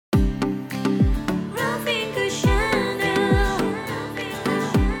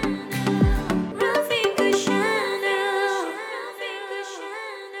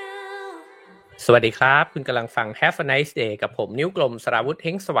สวัสดีครับคุณกำลังฟัง Have a nice day กับผมนิ้วกลมสราวุธเฮ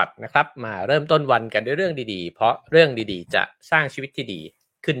งสวัสดิ์นะครับมาเริ่มต้นวันกันด้วยเรื่องดีๆเพราะเรื่องดีๆจะสร้างชีวิตที่ดี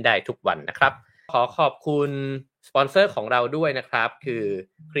ขึ้นได้ทุกวันนะครับขอขอบคุณสปอนเซอร์ของเราด้วยนะครับคือ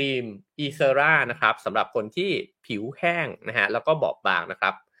ครีม Ecera นะครับสำหรับคนที่ผิวแห้งนะฮะแล้วก็บอบบางนะค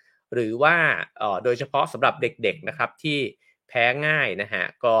รับหรือว่าโดยเฉพาะสำหรับเด็กๆนะครับที่แพ้ง่ายนะฮะ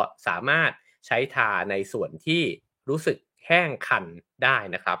ก็สามารถใช้ทาในส่วนที่รู้สึกแห้งคันได้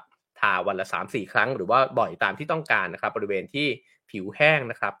นะครับ ทาวันละ 3-4 ครั้งหรือว่าบ่อยตามที่ต้องการนะครับบริเวณที่ผิวแห้ง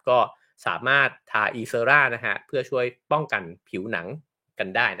นะครับก็สามารถทา Ecera นะฮะเพื่อช่วยป้องกันผิวหนังกัน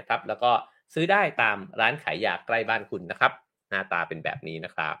ได้นะครับแล้วก็ซื้อได้ตามร้านขายยาใกล้บ้านคุณนะครับหน้าตาเป็นแบบนี้น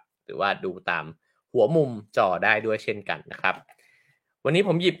ะครับหรือว่าดูตามหัวมุมจอได้ด้วยเช่นกันนะครับวันนี้ผ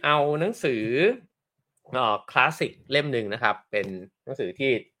มหยิบเอาหนังสือคลาสสิกเล่มหนึ่งนะครับเป็นหนังสือ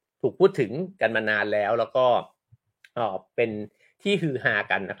ที่ถูกพูดถึงกันมานานแล้วก็เป็นที่ฮือฮา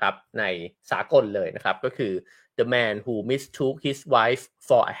กันนะครับในสากลเลยนะครับก็คือ The Man Who Mistook His Wife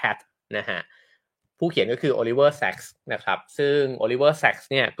for a Hat นะฮะผู้เขียนก็คือ Oliver Sacks นะครับซึ่ง Oliver Sacks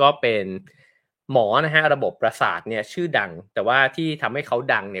เนี่ยก็เป็นหมอนะฮะระบบประสาทเนี่ยชื่อดังแต่ว่าที่ทำให้เขา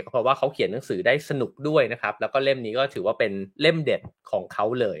ดังเนี่ยก็เพราะว่าเขาเขียนหนังสือได้สนุกด้วยนะครับแล้วก็เล่มนี้ก็ถือว่าเป็นเล่มเด็ดของเขา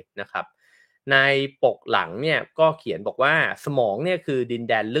เลยนะครับในปกหลังเนี่ยก็เขียนบอกว่าสมองเนี่ยคือดิน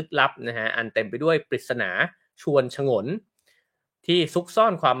แดนลึกลับนะฮะอันเต็มไปด้วยปริศนาชวนฉงนที่ซุกซ่อ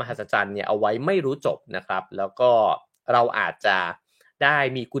นความมหัศจรรย์เนี่ยเอาไว้ไม่รู้จบนะครับแล้วก็เราอาจจะได้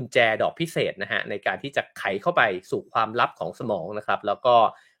มีกุญแจดอกพิเศษนะฮะในการที่จะไขเข้าไปสู่ความลับของสมองนะครับแล้วก็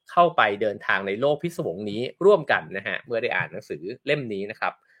เข้าไปเดินทางในโลกพิศวงนี้ร่วมกันนะฮะเมื่อได้อ่านหนังสือเล่มนี้นะครั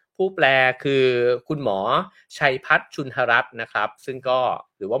บผู้แปลคือคุณหมอชัยพัฒน์ชุนทรัตน์นะครับซึ่งก็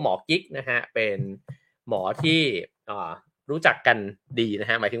หรือว่าหมอกิ๊กนะฮะเป็นหมอที่รู้จักกันดีนะ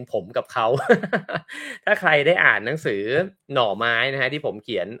ฮะหมายถึงผมกับเขา ถ้าใครได้อ่านหนังสือหน่อไม้นะฮะที่ผมเ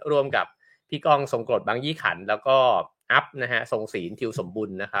ขียนร่วมกับพี่ก้องทรงกรดบางยี่ขันธ์แล้วก็อัพนะฮะทรงศิลป์ทิวสมบุญ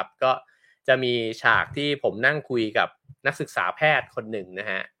นะครับก็จะมีฉากที่ผมนั่งคุยกับนักศึกษาแพทย์คนหนึ่งนะ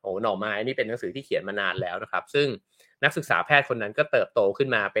ฮะโอ้หน่อไม้นี่เป็นหนังสือที่เขียนมานานแล้วนะครับซึ่งนักศึกษาแพทย์คนนั้นก็เติบโตขึ้น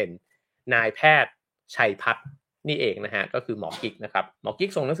มาเป็นนายแพทย์ชัยพัฒน์นี่เองนะฮะก็คือหมอกิ๊กนะครับหมอกิ๊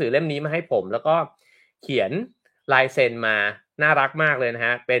กส่งหนังสือเล่มนี้มาให้ผมแล้วก็เขียนลายเซ็นมาน่ารักมากเลยนะฮ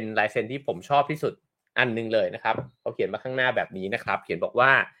ะเป็นลายเซ็นที่ผมชอบที่สุดอันนึงเลยนะครับเขาเขียนมาข้างหน้าแบบนี้นะครับเขียนบอกว่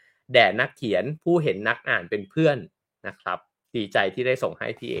าแด่นักเขียนผู้เห็นนักอ่านเป็นเพื่อนนะครับดีใจที่ได้ส่งให้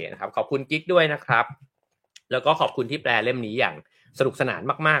พี่เอนะครับขอบคุณกิ๊กด้วยนะครับแล้วก็ขอบคุณที่แปลเล่มนี้อย่างสนุกสนาน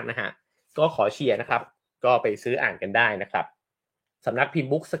มากๆนะฮะก็ขอเชียร์นะครับก็ไปซื้ออ่านกันได้นะครับสำนักพิมพ์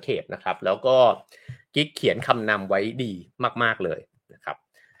บุ๊กสเคปนะครับแล้วก็กิ๊กเขียนคำนำไว้ดีมากๆเลยนะครับ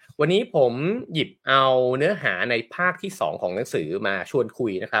วันนี้ผมหยิบเอาเนื้อหาในภาคที่2ของหนังสือมาชวนคุ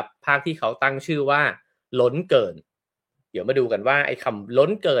ยนะครับภาคที่เขาตั้งชื่อว่าล้นเกินเดี๋ยวมาดูกันว่าไอ้คำล้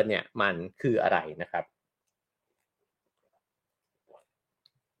นเกินเนี่ยมันคืออะไรนะครับ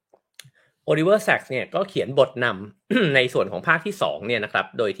โอลิเวอร์แซกส์เนี่ยก็เขียนบทนำ ในส่วนของภาคที่2เนี่ยนะครับ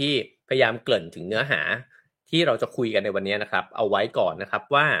โดยที่พยายามเกริ่นถึงเนื้อหาที่เราจะคุยกันในวันนี้นะครับเอาไว้ก่อนนะครับ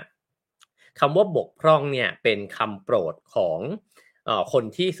ว่าคำว่าบกพร่องเนี่ยเป็นคำโปรดของคน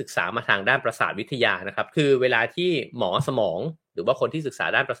ที่ศึกษามาทางด้านประสาทวิทยานะครับคือเวลาที่หมอสมองหรือว่าคนที่ศึกษา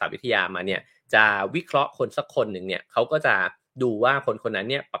ด้านประสาทวิทยามาเนี่ยจะวิเคราะห์คนสักคนหนึ่งเนี่ยเขาก็จะดูว่าคนคนนั้น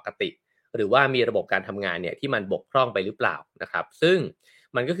เนี่ยปกติหรือว่ามีระบบการทำงานเนี่ยที่มันบกพร่องไปหรือเปล่านะครับซึ่ง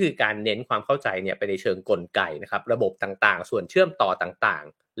มันก็คือการเน้นความเข้าใจเนี่ยไปในเชิงกลไกนะครับระบบต่างๆส่วนเชื่อมต่อต่าง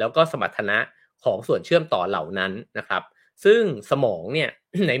ๆแล้วก็สมรรถนะของส่วนเชื่อมต่อเหล่านั้นนะครับซึ่งสมองเนี่ย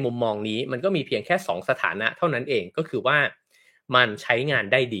ในมุมมองนี้มันก็มีเพียงแค่2สถานะเท่านั้นเองก็คือว่ามันใช้งาน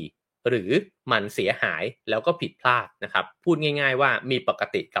ได้ดีหรือมันเสียหายแล้วก็ผิดพลาดนะครับพูดง่ายๆว่ามีปก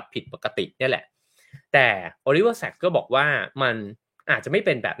ติกับผิดปกตินี่แหละแต่ Oliver Sacks ก็บอกว่ามันอาจจะไม่เ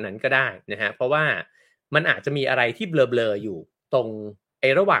ป็นแบบนั้นก็ได้นะฮะเพราะว่ามันอาจจะมีอะไรที่เบลอๆอยู่ตรง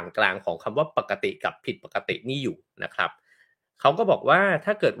ระหว่างกลางของคำว่าปกติกับผิดปกตินี่อยู่นะครับเขาก็บอกว่า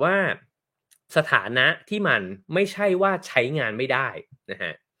ถ้าเกิดว่าสถานะที่มันไม่ใช่ว่าใช้งานไม่ได้นะฮ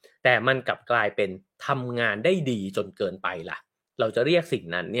ะแต่มันกลับกลายเป็นทำงานได้ดีจนเกินไปล่ะเราจะเรียกสิ่ง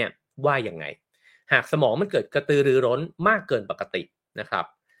นั้นเนี่ยว่ายังไงหากสมองมันเกิดกระตือรือร้นมากเกินปกตินะครับ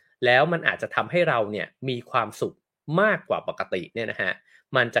แล้วมันอาจจะทำให้เราเนี่ยมีความสุขมากกว่าปกติเนี่ยนะฮะ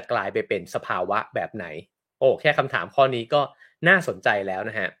มันจะกลายไปเป็นสภาวะแบบไหนโอ้แค่คำถามข้อนี้ก็น่าสนใจแล้ว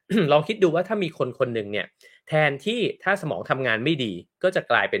นะฮะ ลองคิดดูว่าถ้ามีคนคนหนึ่งเนี่ยแทนที่ถ้าสมองทำงานไม่ดีก็จะ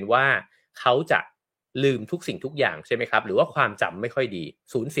กลายเป็นว่าเขาจะลืมทุกสิ่งทุกอย่างใช่ไหมครับหรือว่าความจำไม่ค่อยดี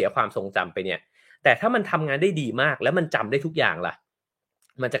สูญเสียความทรงจำไปเนี่ยแต่ถ้ามันทำงานได้ดีมากแล้วมันจำได้ทุกอย่างล่ะ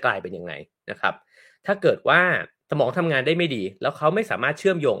มันจะกลายเป็นยังไงนะครับถ้าเกิดว่าสมองทำงานได้ไม่ดีแล้วเขาไม่สามารถเ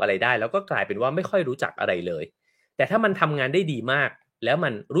ชื่อมโยงอะไรได้แล้วก็กลายเป็นว่าไม่ค่อยรู้จักอะไรเลยแต่ถ้ามันทำงานได้ดีมากแล้วมั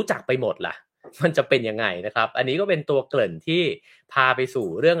นรู้จักไปหมดล่ะ มันจะเป็นยังไงนะครับอันนี้ก็เป็นตัวเกริ่นที่พาไปสู่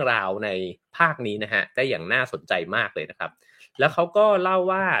เรื่องราวในภาคนี้นะฮะได้อย่างน่าสนใจมากเลยนะครับแล้วเขาก็เล่า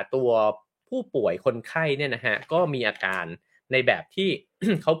ว่าตัวผู้ป่วยคนไข้เนี่ยนะฮะก็มีอาการในแบบที่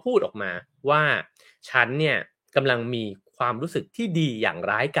เขาพูดออกมาว่าฉันเนี่ยกำลังมีความรู้สึกที่ดีอย่าง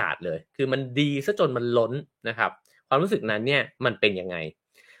ร้ายกาจเลยคือมันดีซะจนมันล้นนะครับความรู้สึกนั้นเนี่ยมันเป็นยังไง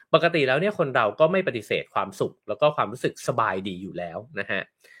ปกติแล้วเนี่ยคนเราก็ไม่ปฏิเสธความสุขแล้วก็ความรู้สึกสบายดีอยู่แล้วนะฮะ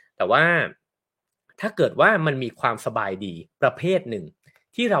แต่ว่าถ้าเกิดว่ามันมีความสบายดีประเภทหนึ่ง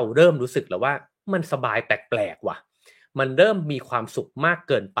ที่เราเริ่มรู้สึกแล้วว่ามันสบายแปลกๆว่ะมันเริ่มมีความสุขมาก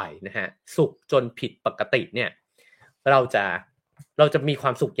เกินไปนะฮะสุขจนผิดปกติเนี่ยเราจะเราจะมีคว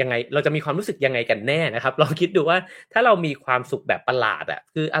ามสุขยังไงเราจะมีความรู้สึกยังไงกันแน่นะครับลองคิดดูว่าถ้าเรามีความสุขแบบประหลาดอะ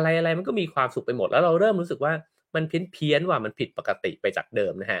คืออะไรๆมันก็มีความสุขไปหมดแล้วเราเริ่มรู้สึกว่ามันเพี้ยนๆว่ะมันผิดปกติไปจากเดิ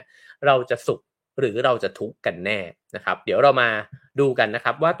มนะฮะเราจะสุขหรือเราจะทุกข์กันแน่นะครับเดี๋ยวเรามาดูกันนะค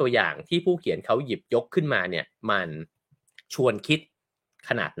รับว่าตัวอย่างที่ผู้เขียนเขาหยิบยกขึ้นมาเนี่ยมันชวนคิดข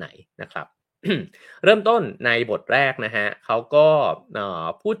นาดไหนนะครับ เริ่มต้นในบทแรกนะฮะเขาก็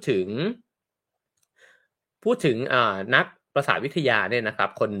พูดถึงนักประสาทวิทยาเนี่ยนะครับ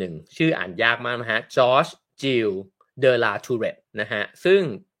คนหนึ่งชื่ออ่านยากมากนะฮะจอร์จจิลเดอลาทูเรตนะฮะซึ่ง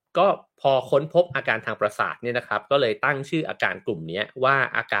ก็พอค้นพบอาการทางประสาทเนี่ยนะครับก็เลยตั้งชื่ออาการกลุ่มนี้ว่า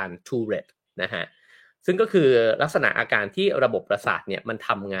อาการทูเรตนะฮะซึ่งก็คือลักษณะอาการที่ระบบประสาทเนี่ยมันท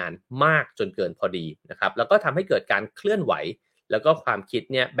ำงานมากจนเกินพอดีนะครับแล้วก็ทำให้เกิดการเคลื่อนไหวแล้วก็ความคิด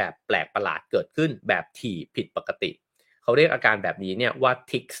เนี่ยแบบแปลกประหลาดเกิดขึ้นแบบถี่ผิดปกติเขาเรียกอาการแบบนี้เนี่ยว่า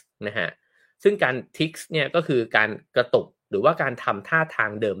tics นะฮะ ซึ่งการ tics เนี่ยก็คือการกระตุกหรือว่าการทำท่าทา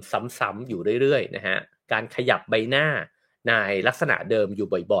งเดิมซ้ำๆอยู่เรื่อยๆนะฮะการขยับใบหน้าในลักษณะเดิมอ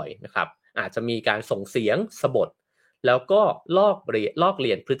ยู่บ่อยๆนะครับอาจจะมีการส่งเสียงสะบดแล้วก็ลอกเ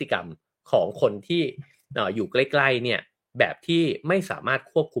ลียนพฤติกรรมของคนที่อยู่ใกล้ๆเนี่ยแบบที่ไม่สามารถ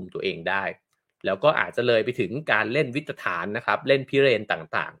ควบคุมตัวเองได้แล้วก็อาจจะเลยไปถึงการเล่นวิตฐานนะครับเล่นพิเรน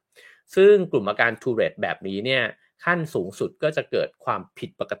ต่างๆซึ่งกลุ่มอาการทูเรตแบบนี้เนี่ยขั้นสูงสุดก็จะเกิดความผิด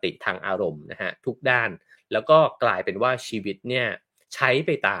ปกติทางอารมณ์นะฮะทุกด้านแล้วก็กลายเป็นว่าชีวิตเนี่ยใช้ไ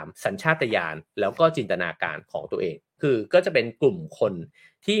ปตามสัญชาตญาณแล้วก็จินตนาการของตัวเองคือก็จะเป็นกลุ่มคน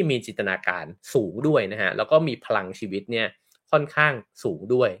ที่มีจินตนาการสูงด้วยนะฮะแล้วก็มีพลังชีวิตเนี่ยค่อนข้างสูง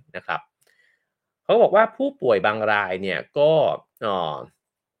ด้วยนะครับเขาบอกว่าผู้ป่วยบางรายเนี่ยก็เอ่อ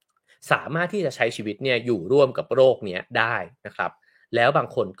สามารถที่จะใช้ชีวิตเนี่ยอยู่ร่วมกับโรคเนี้ยได้นะครับแล้วบาง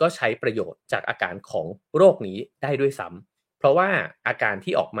คนก็ใช้ประโยชน์จากอาการของโรคนี้ได้ด้วยซ้ำเพราะว่าอาการ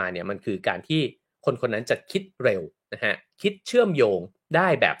ที่ออกมาเนี่ยมันคือการที่คนคนนั้นจะคิดเร็วนะฮะคิดเชื่อมโยงได้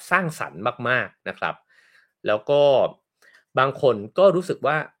แบบสร้างสรรค์มากๆนะครับแล้วก็บางคนก็รู้สึก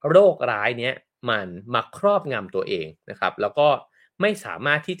ว่าโรคร้ายเนี้ยมันมาครอบงำตัวเองนะครับแล้วก็ไม่สาม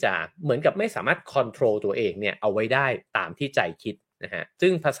ารถที่จะเหมือนกับไม่สามารถคอนโทรลตัวเองเนี่ยเอาไว้ได้ตามที่ใจคิดนะฮะซึ่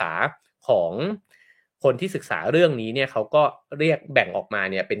งภาษาของคนที่ศึกษาเรื่องนี้เนี่ยเขาก็เรียกแบ่งออกมา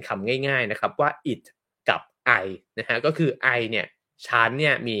เนี่ยเป็นคำง่ายๆนะครับว่า it กับ I นะฮะก็คือ I เนี่ยฉันเ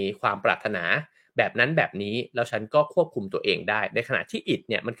นี่ยมีความปรารถนาแบบนั้นแบบนี้แล้วฉันก็ควบคุมตัวเองได้ในขณะที่ it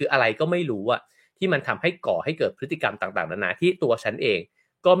เนี่ยมันคืออะไรก็ไม่รู้อะที่มันทำให้ก่อให้เกิดพฤติกรรมต่างๆนานาที่ตัวฉันเอง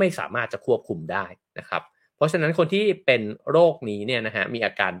ก็ไม่สามารถจะควบคุมได้นะครับเพราะฉะนั้นคนที่เป็นโรคนี้เนี่ยนะฮะมีอ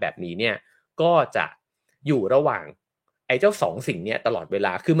าการแบบนี้เนี่ยก็จะอยู่ระหว่างไอ้เจ้า2สิ่งเนี้ยตลอดเวล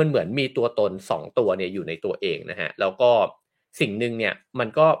าคือมันเหมือนมีตัวตน2ตัวเนี่ยอยู่ในตัวเองนะฮะแล้วก็สิ่งหนึ่งเนี่ยมัน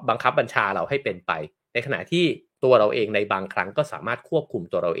ก็บังคับบัญชาเราให้เป็นไปในขณะที่ตัวเราเองในบางครั้งก็สามารถควบคุม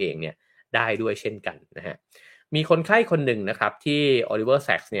ตัวเราเองเนี่ยได้ด้วยเช่นกันนะฮะมีคนไข้คนหนึ่งนะครับที่ Oliver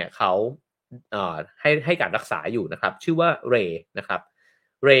Sacks เนี่ยเขาให้การรักษาอยู่นะครับชื่อว่าเรย์นะครับ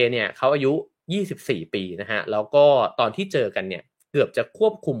เรย์เนี่ยเขาอายุ24ปีนะฮะแล้วก็ตอนที่เจอกันเนี่ยเกือบจะคว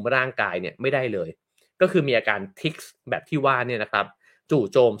บคุมร่างกายเนี่ยไม่ได้เลยก็คือมีอาการทิกส์แบบที่ว่าเนี่ยนะครับจู่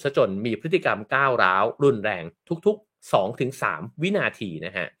โจมซะจนมีพฤติกรรมก้าวร้าวรุนแรงทุกๆ2-3วินาทีน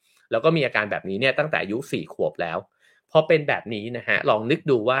ะฮะแล้วก็มีอาการแบบนี้เนี่ยตั้งแต่อายุ4ขวบแล้วพอเป็นแบบนี้นะฮะลองนึก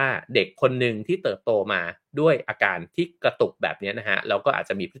ดูว่าเด็กคนหนึ่งที่เติบโตมาด้วยอาการที่กระตุกแบบนี้นะฮะแล้วก็อาจ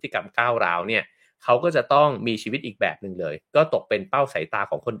จะมีพฤติกรรมก้าวร้าวเนี่ยเขาก็จะต้องมีชีวิตอีกแบบหนึ่งเลยก็ตกเป็นเป้าสายตา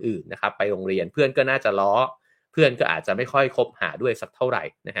ของคนอื่นนะครับไปโรงเรียนเพื่อนก็น่าจะล้อเพื่อนก็อาจจะไม่ค่อยคบหาด้วยสักเท่าไหร่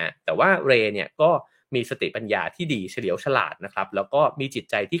นะฮะแต่ว่าเรย์เนี่ยก็มีสติปัญญาที่ดีเฉลียวฉลาดนะครับแล้วก็มีจิต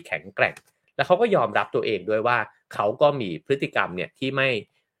ใจที่แข็งแกร่งแล้วเขาก็ยอมรับตัวเองด้วยว่าเขาก็มีพฤติกรรมเนี่ยที่ไม่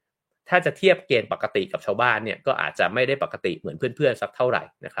ถ้าจะเทียบเกณฑ์ปกติกับชาวบ้านเนี่ยก็อาจจะไม่ได้ปกติเหมือนเพื่อนๆสักเท่าไหร่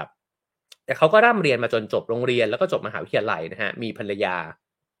นะครับแต่เขาก็ร่ำเรียนมาจนจบโรงเรียนแล้วก็จบมหาวิทยาลัยนะฮะมีภรรยา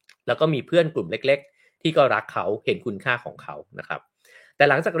แล้วก็มีเพื่อนกลุ่มเล็กๆที่ก็รักเขาเห็นคุณค่าของเขานะครับแต่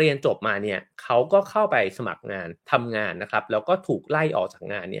หลังจากเรียนจบมาเนี่ยเขาก็เข้าไปสมัครงานทำงานนะครับแล้วก็ถูกไล่ออกจาก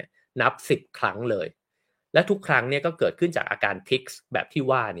งานเนี่ยนับ10 ครั้งเลยและทุกครั้งเนี่ยก็เกิดขึ้นจากอาการทิกส์แบบที่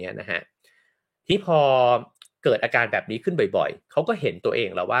ว่านี้นะฮะ ที่พอเกิดอาการแบบนี้ขึ้นบ่อยๆเขาก็เห็นตัวเอง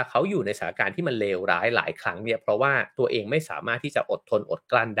แล้วว่าเขาอยู่ในสถานการณ์ที่มันเลวร้ายหลายครั้งเนี่ยเพราะว่าตัวเองไม่สามารถที่จะอดทนอด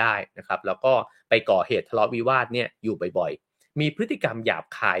กลั้นได้นะครับแล้วก็ไปก่อเหตุทะเลาะวิวาทเนี่ยอยู่บ่อยๆมีพฤติกรรมหยาบ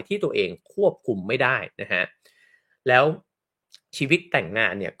คายที่ตัวเองควบคุมไม่ได้นะฮะแล้วชีวิตแต่งงา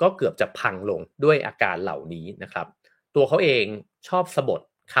นเนี่ยก็เกือบจะพังลงด้วยอาการเหล่านี้นะครับตัวเขาเองชอบสะบท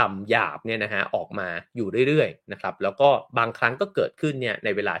คำหยาบเนี่ยนะฮะออกมาอยู่เรื่อยๆนะครับแล้วก็บางครั้งก็เกิดขึ้นเนี่ยใน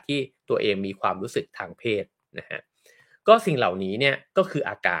เวลาที่ตัวเองมีความรู้สึกทางเพศนะฮะก็สิ่งเหล่านี้เนี่ยก็คือ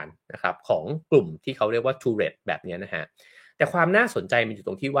อาการนะครับของกลุ่มที่เขาเรียกว่า Tourette แบบนี้นะฮะแต่ความน่าสนใจมันอยู่ต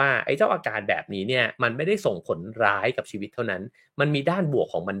รงที่ว่าไอ้เจ้าอาการแบบนี้เนี่ยมันไม่ได้ส่งผลร้ายกับชีวิตเท่านั้นมันมีด้านบวก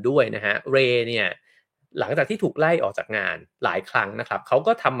ของมันด้วยนะฮะเรย์เนี่ยหลังจากที่ถูกไล่ออกจากงานหลายครั้งนะครับเขา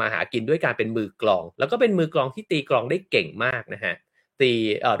ก็ทำมาหากินด้วยการเป็นมือกลองแล้วก็เป็นมือกลองที่ตีกลองได้เก่งมากนะฮะ ตี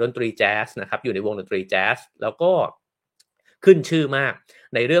ดนตรีแจ๊สนะครับอยู่ในวงดนตรีแจ๊สแล้วก็ขึ้นชื่อมาก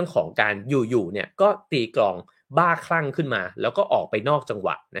ในเรื่องของการอยู่ๆเนี่ยก็ตีกลองบ้าคลั่งขึ้นมาแล้วก็ออกไปนอกจังหว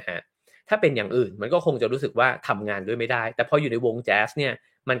ะนะฮะถ้าเป็นอย่างอื่นมันก็คงจะรู้สึกว่าทำงานด้วยไม่ได้แต่พออยู่ในวงแจ๊สเนี่ย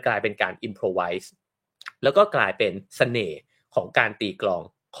มันกลายเป็นการอิมโพรไวส์แล้วก็กลายเป็นเสน่ห์ของการตีกลอง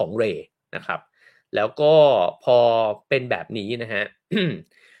ของเรย์นะครับแล้วก็พอเป็นแบบนี้นะฮะ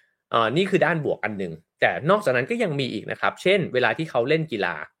นี่คือด้านบวกอันหนึ่งแต่นอกจากนั้นก็ยังมีอีกนะครับเช่นเวลาที่เขาเล่นกีฬ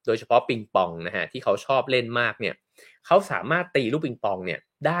าโดยเฉพาะปิงปองนะฮะที่เขาชอบเล่นมากเนี่ยเขาสามารถตีลูกปิงปองเนี่ย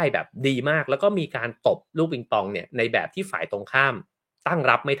ได้แบบดีมากแล้วก็มีการตบลูกปิงปองเนี่ยในแบบที่ฝ่ายตรงข้ามตั้ง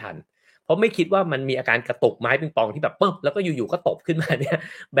รับไม่ทันเพราะไม่คิดว่ามันมีอาการกระตุกไม้ปิงปองที่แบบปึ๊บแล้วก็อยู่ๆก็ตบขึ้นมาเนี่ย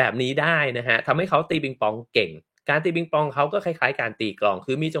แบบนี้ได้นะฮะทำให้เขาตีปิงปองเก่งการตีปิงปองเขาก็คล้ายๆการตีกลอง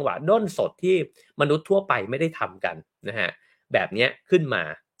คือมีจังหวะด้นสดที่มนุษย์ทั่วไปไม่ได้ทำกันนะฮะแบบนี้ขึ้นมา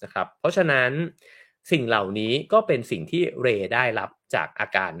นะครับเพราะฉะนั้นสิ่งเหล่านี้ก็เป็นสิ่งที่เรย์ได้รับจากอา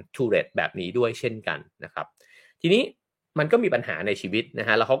การทูเรตแบบนี้ด้วยเช่นกันนะครับทีนี้มันก็มีปัญหาในชีวิตนะฮ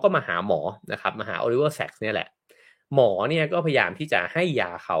ะแล้วเขาก็มาหาหมอนะครับมาหาโอลิเวอร์แซ็กซ์เนี่ยแหละหมอเนี่ยก็พยายามที่จะให้ย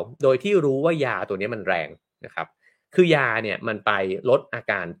าเขาโดยที่รู้ว่ายาตัวนี้มันแรงนะครับคือยาเนี่ยมันไปลดอา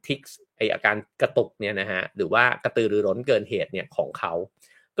การทิกส์ไออาการกระตุกเนี่ยนะฮะหรือว่ากระตือรือร้นเกินเหตุเนี่ยของเขา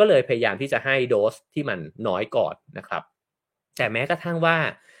ก็เลยพยายามที่จะให้โดสที่มันน้อยก่อนนะครับแต่แม้กระทั่งว่า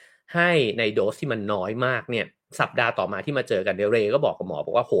ให้ในโดสที่มันน้อยมากเนี่ยสัปดาห์ต่อมาที่มาเจอกันเรย์ก็บอกกับหมอบ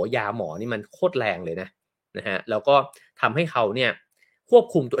อกว่าโหยาหมอนี่มันโคตรแรงเลยนะฮะแล้วก็ทำให้เขาเนี่ยควบ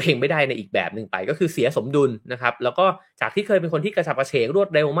คุมตัวเองไม่ได้ในอีกแบบหนึ่งไปก็คือเสียสมดุลนะครับแล้วก็จากที่เคยเป็นคนที่กระฉับกระเฉงรวด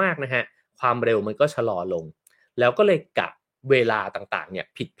เร็วมากนะฮะความเร็วมันก็ชะลอลงแล้วก็เลยกะเวลาต่างๆเนี่ย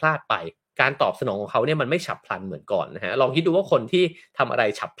ผิดพลาดไปการตอบสนองของเขาเนี่ยมันไม่ฉับพลันเหมือนก่อนนะฮะลองคิดดูว่าคนที่ทำอะไร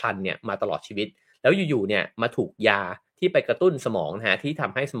ฉับพลันเนี่ยมาตลอดชีวิตแล้วอยู่ๆเนี่ยมาถูกยาที่ไปกระตุ้นสมองนะฮะที่ท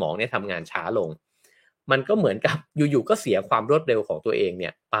ำให้สมองเนี่ยทำงานช้าลงมันก็เหมือนกับอยู่ๆก็เสียความรวดเร็วของตัวเองเนี่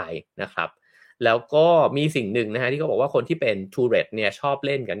ยไปนะครับ แล้วก็มีสิ่งหนึ่งนะฮะที่เขาบอกว่าคนที่เป็น Tourette เนี่ยชอบเ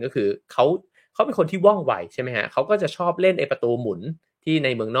ล่นกันก็คือเขาเป็นคนที่ว่องไวใช่ไหมฮะเขาก็จะชอบเล่นไอ้ประตูหมุนที่ใน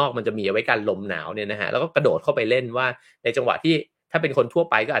เมืองนอกมันจะมีเอาไว้กันลมหนาวเนี่ยนะฮะแล้วก็กระโดดเข้าไปเล่นว่าในจังหวะที่ถ้าเป็นคนทั่ว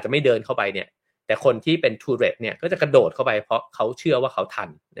ไปก็อาจจะไม่เดินเข้าไปเนี่ยแต่คนที่เป็น Tourette เนี่ยก็จะกระโดดเข้าไปเพราะเขาเชื่อว่าเขาทัน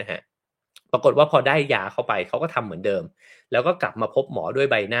นะฮะปรากฏว่าพอได้ยาเข้าไปเขาก็ทำเหมือนเดิมแล้วก็กลับมาพบหมอด้วย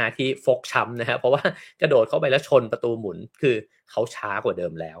ใบหน้าที่ฟกช้ำนะฮะเพราะว่ากระโดดเข้าไปแล้วชนประตูหมุนคือเขาช้ากว่าเดิ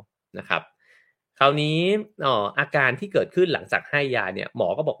มแล้วนะครับ คราวนี้อาการที่เกิดขึ้นหลังจากให้ยาเนี่ยหมอ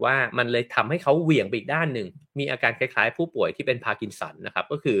ก็บอกว่ามันเลยทำให้เขาเหวี่ยงไปอีกด้านหนึ่งมีอาการคล้ายๆผู้ป่วยที่เป็นพาร์กินสันนะครับ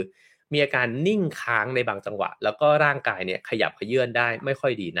ก็คือมีอาการนิ่งค้างในบางจังหวะแล้วก็ร่างกายเนี่ยขยับเขยื้อนได้ไม่ค่อ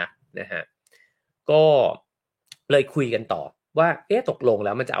ยดีนักนะฮะก็เลยคุยกันต่อว่าตกลงแ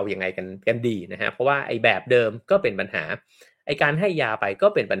ล้วมันจะเอายังไงกันดีนะฮะเพราะว่าไอ้แบบเดิมก็เป็นปัญหาไอ้การให้ยาไปก็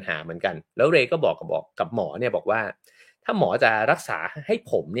เป็นปัญหาเหมือนกันแล้วเรย์ก็บอกกับหมอเนี่ยบอกว่า ถ้าหมอจะรักษาให้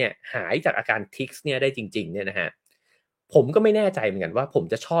ผมเนี่ยหายจากอาการทิกส์เนี่ยได้จริงๆเนี่ยนะฮะผมก็ไม่แน่ใจเหมือนกันว่าผม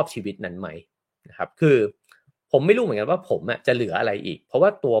จะชอบชีวิตนั้นไหมนะครับคือผมไม่รู้เหมือนกันว่าผมอะจะเหลืออะไรอีกเพราะว่า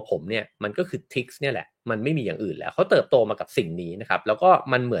ตัวผมเนี่ยมันก็คือทิกส์เนี่ยแหละมันไม่มีอย่างอื่นแล้วเขาเติบโตมากับสิ่งนี้นะครับแล้วก็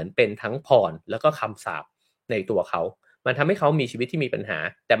มันเหมือนเป็นทั้งพรแล้วก็คำสาปในตัวเขามันทำให้เขามีชีวิตที่มีปัญหา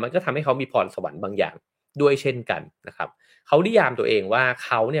แต่มันก็ทำให้เขามีพรสวรรค์บางอย่างด้วยเช่นกันนะครับเขานิยามตัวเองว่าเ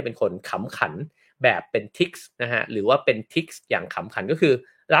ขาเนี่ยเป็นคนขำขัน แบบเป็นทิกส์นะฮะหรือว่าเป็นทิกส์อย่างขำขันก็คือ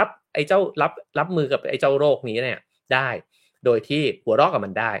รับไอ้เจ้ารับมือกับไอ้เจ้าโรคนี้เนี่ยได้โดยที่หัวเราะกับมั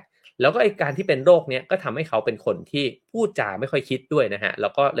นได้แล้วก็ไอ้การที่เป็นโรคเนี้ยก็ทำให้เขาเป็นคนที่พูดจาไม่ค่อยคิดด้วยนะฮะแล้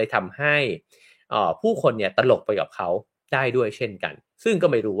วก็เลยทำให้ผู้คนเนี่ยตลกไปกับเขาได้ด้วยเช่นกันซึ่งก็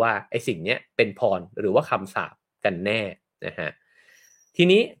ไม่รู้ว่าไอ้สิ่งเนี้ยเป็นพรหรือว่าคำสาปกันแน่นะฮะ ที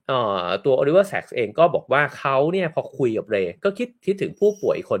นี้ตัว Oliver Sacks เองก็บอกว่าเขาเนี่ยพอคุยกับเรย์ก็คิดถึงผู้ป่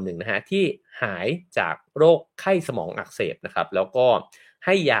วยคนหนึ่งนะฮะที่หายจากโรคไข้สมองอักเสบนะครับแล้วก็ใ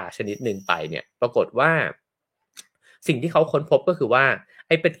ห้ยาชนิดหนึ่งไปเนี่ยปรากฏว่าสิ่งที่เขาค้นพบก็คือว่า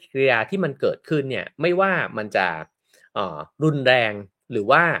ปฏิกิริยาที่มันเกิดขึ้นเนี่ยไม่ว่ามันจะรุนแรงหรือ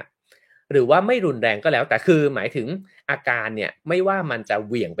ว่าไม่รุนแรงก็แล้วแต่คือหมายถึงอาการเนี่ยไม่ว่ามันจะเ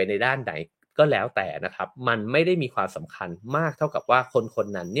หวี่ยงไปในด้านไหนก็แล้วแต่นะครับมันไม่ได้มีความสำคัญมากเท่ากับว่าคน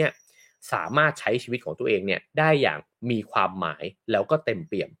นั้นเนี่ยสามารถใช้ชีวิตของตัวเองเนี่ยได้อย่างมีความหมายแล้วก็เต็ม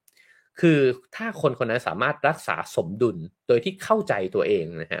เปี่ยมคือถ้าคนนั้นสามารถรักษาสมดุลโดยที่เข้าใจตัวเอง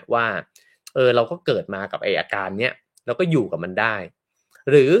นะฮะว่าเราก็เกิดมากับไอ้อาการเนี้ยแล้วก็อยู่กับมันได้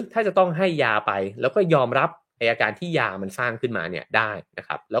หรือถ้าจะต้องให้ยาไปแล้วก็ยอมรับไอ้อาการที่ยามันสร้างขึ้นมาเนี่ยได้นะค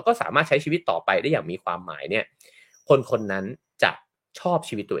รับแล้วก็สามารถใช้ชีวิตต่อไปได้อย่างมีความหมายเนี่ยคนนั้นจะชอบ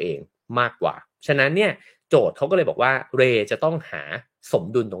ชีวิตตัวเองมากกว่าฉะนั้นเนี่ยโจทย์เขาก็เลยบอกว่าเรย์จะต้องหาสม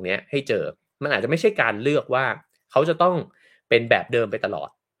ดุลตรงนี้ให้เจอมันอาจจะไม่ใช่การเลือกว่าเขาจะต้องเป็นแบบเดิมไปตลอด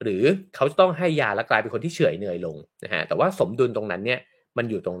หรือเขาจะต้องให้ยาแล้วกลายเป็นคนที่เฉื่อยเหนื่อยลงนะฮะแต่ว่าสมดุลตรงนั้นเนี่ยมัน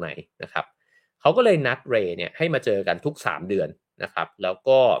อยู่ตรงไหนนะครับเขาก็เลยนัดเรย์เนี่ยให้มาเจอกันทุก3เดือนนะครับแล้ว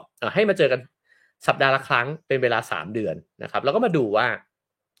ก็ให้มาเจอกันสัปดาห์ละครั้งเป็นเวลา3เดือนนะครับแล้วก็มาดูว่า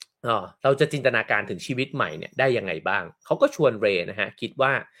เราจะจินตนาการถึงชีวิตใหม่เนี่ยได้ยังไงบ้างเขาก็ชวนเรย์นะฮะคิดว่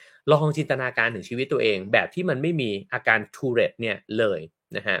าลองจินตนาการถึงชีวิตตัวเองแบบที่มันไม่มีอาการทูเรตเนี่ยเลย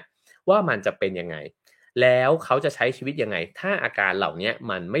นะฮะว่ามันจะเป็นยังไงแล้วเขาจะใช้ชีวิตยังไงถ้าอาการเหล่านี้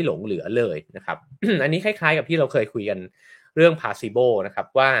มันไม่หลงเหลือเลยนะครับ อันนี้คล้ายๆกับที่เราเคยคุยกันเรื่อง placebo นะครับ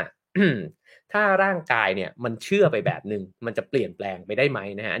ว่า ถ้าร่างกายเนี่ยมันเชื่อไปแบบหนึ่งมันจะเปลี่ยนแปลงไปได้ไหม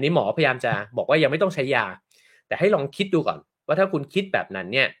นะฮะอันนี้หมอพยายามจะบอกว่ายังไม่ต้องใช้ยาแต่ให้ลองคิดดูก่อนว่าถ้าคุณคิดแบบนั้น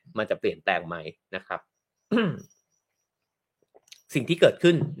เนี่ยมันจะเปลี่ยนแปลงไหมนะครับ สิ่งที่เกิด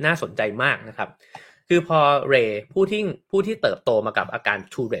ขึ้นน่าสนใจมากนะครับคือพอเรย์ผู้ที่เติบโตมากับอาการ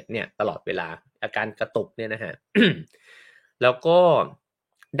ทูเรตเนี่ยตลอดเวลาอาการกระตุกเนี่ยนะฮะ แล้วก็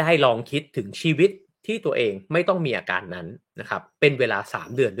ได้ลองคิดถึงชีวิตที่ตัวเองไม่ต้องมีอาการนั้นนะครับเป็นเวลา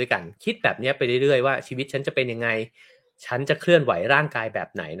3เดือนด้วยกันคิดแบบนี้ไปเรื่อยๆว่าชีวิตฉันจะเป็นยังไงฉันจะเคลื่อนไหวร่างกายแบบ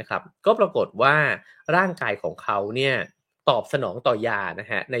ไหนนะครับก็ปรากฏว่าร่างกายของเขาเนี่ยตอบสนองต่อยานะ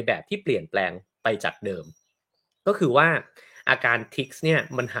ฮะในแบบที่เปลี่ยนแปลงไปจากเดิมก็คือว่าอาการทิกส์เนี่ย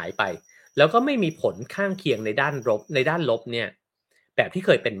มันหายไปแล้วก็ไม่มีผลข้างเคียงในด้านลบเนี่ยแบบที่เค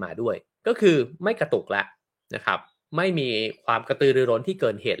ยเป็นมาด้วยก็คือไม่กระตุกละนะครับไม่มีความกระตือรือร้นที่เกิ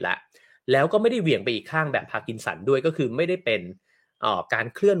นเหตุละแล้วก็ไม่ได้เหวี่ยงไปอีกข้างแบบพาร์กินสันด้วยก็คือไม่ได้เป็นการ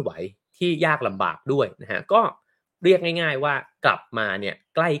เคลื่อนไหวที่ยากลำบากด้วยนะฮะก็เรียกง่ายๆว่ากลับมาเนี่ย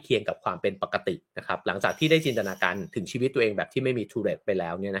ใกล้เคียงกับความเป็นปกตินะครับหลังจากที่ได้จินตนาการถึงชีวิตตัวเองแบบที่ไม่มีทูเรตไปแล้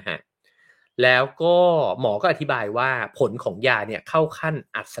วเนี่ยนะฮะแล้วก็หมอก็อธิบายว่าผลของยาเนี่ยเข้าขั้น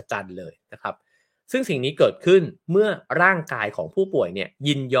อัศจรรย์เลยนะครับซึ่งสิ่งนี้เกิดขึ้นเมื่อร่างกายของผู้ป่วยเนี่ย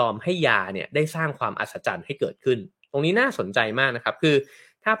ยินยอมให้ยาเนี่ยได้สร้างความอัศจรรย์ให้เกิดขึ้นตรงนี้น่าสนใจมากนะครับคือ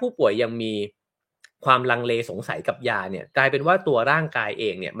ถ้าผู้ป่วยยังมีความลังเลสงสัยกับยาเนี่ยกลายเป็นว่าตัวร่างกายเอ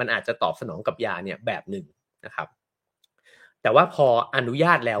งเนี่ยมันอาจจะตอบสนองกับยาเนี่ยแบบหนึ่งนะครับแต่ว่าพออนุญ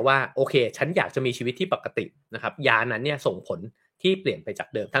าตแล้วว่าโอเคฉันอยากจะมีชีวิตที่ปกตินะครับยานั้นเนี่ยส่งผลที่เปลี่ยนไปจาก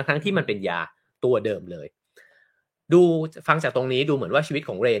เดิมทั้งที่มันเป็นยาตัวเดิมเลยดูฟังจากตรงนี้ดูเหมือนว่าชีวิตข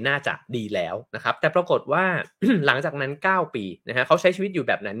องเรย์น่าจะดีแล้วนะครับแต่ปรากฏว่า หลังจากนั้น9ปีนะฮะเขาใช้ชีวิตอยู่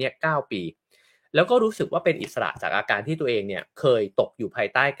แบบนั้นเนี่ย9ปีแล้วก็รู้สึกว่าเป็นอิสระจากอาการที่ตัวเองเนี่ยเคยตกอยู่ภาย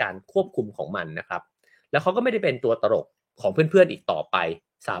ใต้การควบคุมของมันนะครับแล้วเขาก็ไม่ได้เป็นตัวตลกของเพื่อนๆอีกต่อไป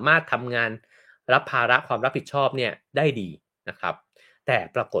สามารถทำงานรับภาระความรับผิดชอบเนี่ยได้ดีนะครับแต่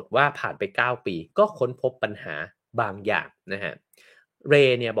ปรากฏว่าผ่านไป9ปีก็ค้นพบปัญหาบางอย่างนะฮะเร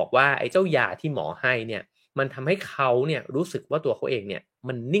ย์เนี่ยบอกว่าไอ้เจ้ายาที่หมอให้เนี่ยมันทำให้เขาเนี่ยรู้สึกว่าตัวเขาเองเนี่ย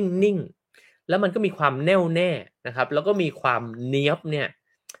มันนิ่งๆแล้วมันก็มีความแน่วแน่นะครับแล้วก็มีความเนี๊ยบเนี่ย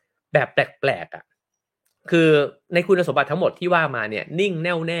แบบแปลกๆอ่ะคือในคุณสมบัติทั้งหมดที่ว่ามาเนี่ยนิ่งแ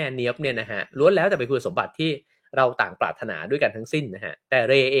น่วแน่เนี๊ยบเนี่ยนะฮะล้วนแล้วแต่เป็นคุณสมบัติที่เราต่างปรารถนาด้วยกันทั้งสิ้นนะฮะแต่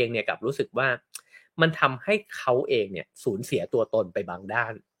เรย์เองเนี่ยกลับรู้สึกว่ามันทำให้เขาเองเนี่ยสูญเสียตัวตนไปบางด้า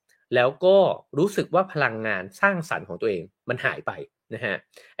นแล้วก็รู้สึกว่าพลังงานสร้างสรรค์ของตัวเองมันหายไปนะฮะ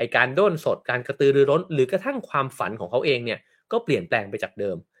ไอการด้นสดการกระตือรือร้นหรือกระทั่งความฝันของเขาเองเนี่ยก็เปลี่ยนแปลงไปจากเดิ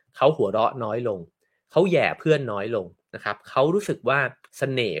มเขาหัวเราะน้อยลงเขาแย่เพื่อนน้อยลงนะครับเขารู้สึกว่าเส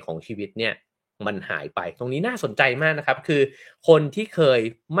น่ห์ของชีวิตเนี่ยมันหายไปตรงนี้น่าสนใจมากนะครับคือคนที่เคย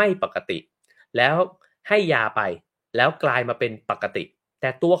ไม่ปกติแล้วให้ยาไปแล้วกลายมาเป็นปกติแต่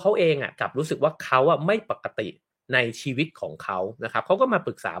ตัวเขาเองอ่ะกลับรู้สึกว่าเขาอ่ะไม่ปกติในชีวิตของเขานะครับเขาก็มาป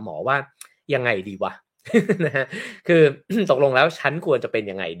รึกษาหมอว่ายังไงดีวะ นะฮะคือ ตกลงแล้วฉันควรจะเป็น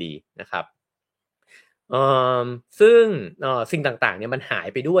ยังไงดีนะครับเอ่ซึ่งสิ่งต่างๆเนี่ยมันหาย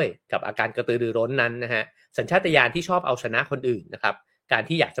ไปด้วยกับอาการกระตือรือร้นนั้นนะฮะสัญชาตญาณที่ชอบเอาชนะคนอื่นนะครับการ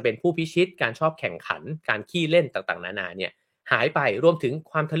ที่อยากจะเป็นผู้พิชิตการชอบแข่งขันการขี้เล่นต่างๆนานาเนี่ยหายไปรวมถึง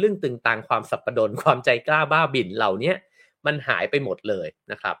ความทะลึ่งตึงตังความสัปปะดนความใจกล้าบ้าบิ่นเหล่าเนี้ยมันหายไปหมดเลย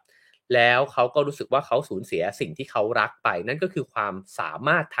นะครับ แล้วเขาก็รู้สึกว่าเขาสูญเสียสิ่งที่เขารักไปนั่นก็คือความสาม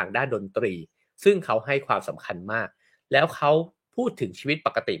ารถทางด้านดนตรีซึ่งเขาให้ความสำคัญมากแล้วเขาพูดถึงชีวิตป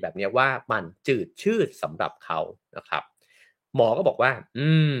กติแบบนี้ว่ามันจืดชืดสำหรับเขานะครับหมอก็บอกว่า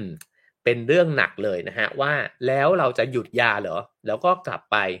เป็นเรื่องหนักเลยนะฮะว่าแล้วเราจะหยุดยาเหรอแล้วก็กลับ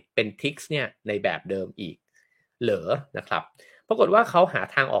ไปเป็นทิกส์เนี่ยในแบบเดิมอีกเหรอนะครับปรากฏว่าเขาหา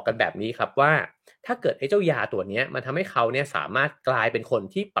ทางออกกันแบบนี้ครับว่าถ้าเกิดไอ้เจ้ายาตัวนี้มันทำให้เขาเนี่ยสามารถกลายเป็นคน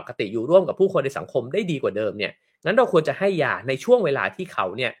ที่ปกติอยู่ร่วมกับผู้คนในสังคมได้ดีกว่าเดิมเนี่ยงั้นเราควรจะให้ยาในช่วงเวลาที่เขา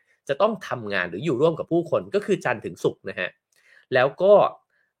เนี่ยจะต้องทำงานหรืออยู่ร่วมกับผู้คนก็คือจันทร์ถึงศุกร์นะฮะแล้วก็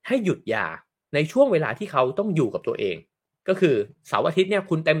ให้หยุดยาในช่วงเวลาที่เขาต้องอยู่กับตัวเองก็คือเสาร์อาทิตย์เนี่ย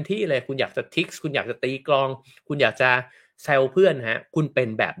คุณเต็มที่เลยคุณอยากจะทิกส์คุณอยากจะตีกลองคุณอยากจะแซวเพื่อนฮะคุณเป็น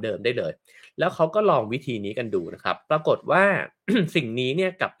แบบเดิมได้เลยแล้วเขาก็ลองวิธีนี้กันดูนะครับปรากฏว่า สิ่งนี้เนี่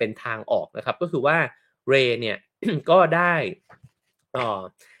ยกลับเป็นทางออกนะครับก็คือว่าเรย์เนี่ย ก็ได้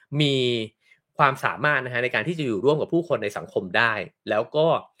มีความสามารถนะฮะในการที่จะอยู่ร่วมกับผู้คนในสังคมได้แล้วก็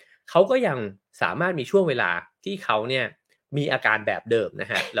เขาก็ยังสามารถมีช่วงเวลาที่เขาเนี่ยมีอาการแบบเดิมน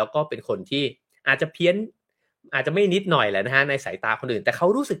ะฮะแล้วก็เป็นคนที่อาจจะเพี้ยนอาจจะไม่นิดหน่อยแหละนะฮะในสายตาคนอื่นแต่เขา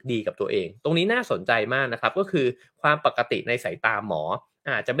รู้สึกดีกับตัวเองตรงนี้น่าสนใจมากนะครับก็คือความปกติในสายตาหมอ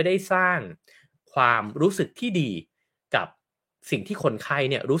อาจจะไม่ได้สร้างความรู้สึกที่ดีกับสิ่งที่คนไข้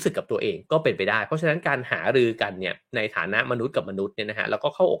เนี่ยรู้สึกกับตัวเองก็เป็นไปได้เพราะฉะนั้นการหารือกันเนี่ยในฐานะมนุษย์กับมนุษย์เนี่ยนะฮะแล้วก็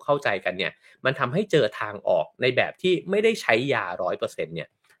เข้าอกเข้าใจกันเนี่ยมันทำให้เจอทางออกในแบบที่ไม่ได้ใช้ยา 100% เนี่ย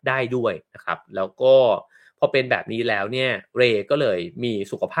ได้ด้วยนะครับแล้วก็พอเป็นแบบนี้แล้วเนี่ยเรย์ก็เลยมี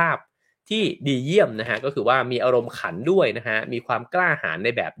สุขภาพที่ดีเยี่ยมนะฮะก็คือว่ามีอารมณ์ขันด้วยนะฮะมีความกล้าหาญใน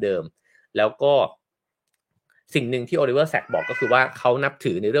แบบเดิมแล้วก็สิ่งหนึ่งที่โอลิเวอร์แซกบอกก็คือว่าเขานับ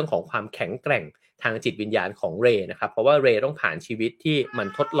ถือในเรื่องของความแข็งแกร่งทางจิตวิญญาณของเรย์นะครับเพราะว่าเรย์ต้องผ่านชีวิตที่มัน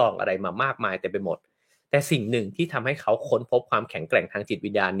ทดลองอะไรมามากมายเต็มไปหมดแต่สิ่งหนึ่งที่ทำให้เขาค้นพบความแข็งแกร่งทางจิตวิ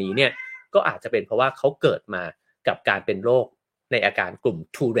ญญาณนี้เนี่ยก็อาจจะเป็นเพราะว่าเขาเกิดมากับการเป็นโรคในอาการกลุ่ม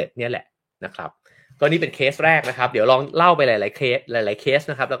ทูเรตเนี่ยแหละนะครับก็นี่เป็นเคสแรกนะครับเดี๋ยวลองเล่าไปหลายๆเคส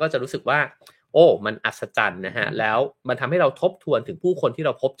นะครับแล้วก็จะรู้สึกว่าโอ้มันอัศจรรย์นะฮะแล้วมันทำให้เราทบทวนถึงผู้คนที่เร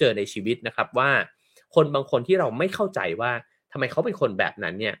าพบเจอในชีวิตนะครับว่าคนบางคนที่เราไม่เข้าใจว่าทำไมเขาเป็นคนแบบ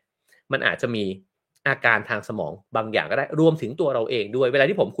นั้นเนี่ยมันอาจจะมีอาการทางสมองบางอย่างก็ได้รวมถึงตัวเราเองด้วยเวลา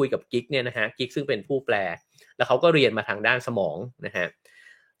ที่ผมคุยกับกิ๊กเนี่ยนะฮะกิ๊กซึ่งเป็นผู้แปลแล้วเขาก็เรียนมาทางด้านสมองนะฮะ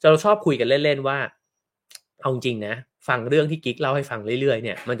เราชอบคุยกันเล่นๆว่าเอาจริงนะฟังเรื่องที่กิ๊กเล่าให้ฟังเรื่อยๆเ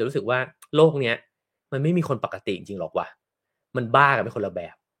นี่ยมันจะรู้สึกว่าโลกเนี้ยมันไม่มีคนปกติจริงหรอกว่ะมันบ้ากันเป็นคนละแบ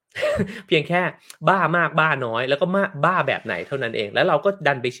บ เพียงแค่บ้ามากบ้าน้อยแล้วก็บ้าแบบไหนเท่านั้นเองแล้วเราก็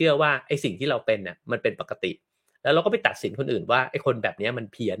ดันไปเชื่อว่าไอ้สิ่งที่เราเป็นน่ะมันเป็นปกติแล้วเราก็ไปตัดสินคนอื่นว่าไอ้คนแบบนี้มัน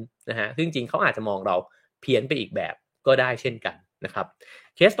เพี้ยนนะฮะซึ่งจริงเขาอาจจะมองเราเพี้ยนไปอีกแบบก็ได้เช่นกันนะครับ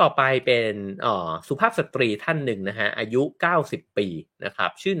เคสต่อไปเป็นสุภาพสตรีท่านหนึ่งนะฮะอายุ90ปีนะครั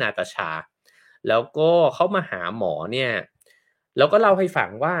บชื่อนาตาชาแล้วก็เขามาหาหมอเนี่ยแล้วก็เล่าให้ฟัง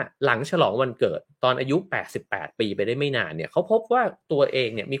ว่าหลังฉลองวันเกิดตอนอายุ88ปีไปได้ไม่นานเนี่ยเขาพบว่าตัวเอง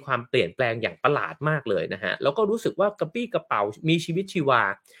เนี่ยมีความเปลี่ยนแปลงอย่างประหลาดมากเลยนะฮะแล้วก็รู้สึกว่ากระปี้กระเป๋ามีชีวิตชีวา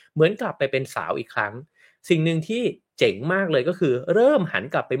เหมือนกลับไปเป็นสาวอีกครั้งสิ่งหนึ่งที่เจ๋งมากเลยก็คือเริ่มหัน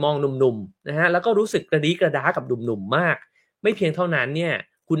กลับไปมองหนุ่มๆนะฮะแล้วก็รู้สึกกระดี้กระดากับหนุ่มๆมากไม่เพียงเท่านั้นเนี่ย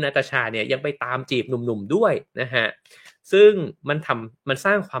คุณนาตาชาเนี่ยยังไปตามจีบหนุ่มๆด้วยนะฮะซึ่งมันส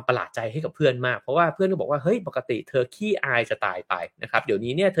ร้างความประหลาดใจให้กับเพื่อนมากเพราะว่าเพื่อนก็บอกว่าเฮ้ยปกติเธอขี้อายจะตายไปนะครับเดี๋ยว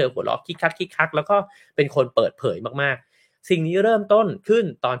นี้เนี่ยเธอหัวเราะคิกคักแล้วก็เป็นคนเปิดเผยมากๆสิ่งนี้เริ่มต้นขึ้น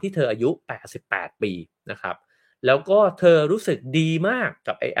ตอนที่เธออายุ88ปีนะครับแล้วก็เธอรู้สึกดีมาก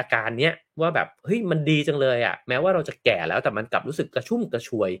กับไอ้อาการเนี้ยว่าแบบเฮ้ยมันดีจังเลยอะแม้ว่าเราจะแก่แล้วแต่มันกลับรู้สึกกระชุ่มกระช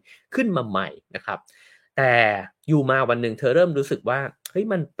วยขึ้นมาใหม่นะครับแต่อยู่มาวันหนึ่งเธอเริ่มรู้สึกว่าเฮ้ย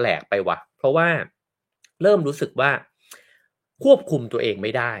มันแปลกไปว่ะเพราะว่าเริ่มรู้สึกว่าควบคุมตัวเองไ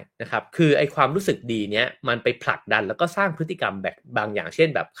ม่ได้นะครับคือไอ้ความรู้สึกดีเนี้ยมันไปผลักดันแล้วก็สร้างพฤติกรรมแบบบางอย่างเช่น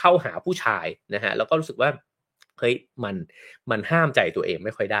แบบเข้าหาผู้ชายนะฮะแล้วก็รู้สึกว่าเฮ้ยมันห้ามใจตัวเองไ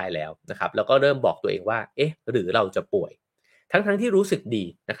ม่ค่อยได้แล้วนะครับแล้วก็เริ่มบอกตัวเองว่าเอ๊ะหรือเราจะป่วยทั้งที่รู้สึกดี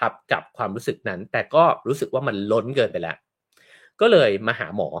นะครับกับความรู้สึกนั้นแต่ก็รู้สึกว่ามันล้นเกินไปแล้วก็เลยมาหา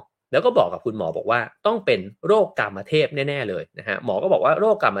หมอแล้วก็บอกกับคุณหมอบอกว่าต้องเป็นโรคกามเทพแน่ๆเลยนะฮะหมอก็บอกว่าโร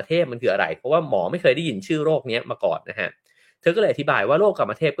คกามเทพมันคืออะไรเพราะว่าหมอไม่เคยได้ยินชื่อโรคนี้มาก่อนนะฮะเธอก็เลยอธิบายว่าโรคกา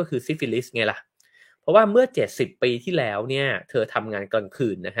มเทพก็คือซิฟิลิสไงล่ะเพราะว่าเมื่อ70ปีที่แล้วเนี่ยเธอทำงานกลางคื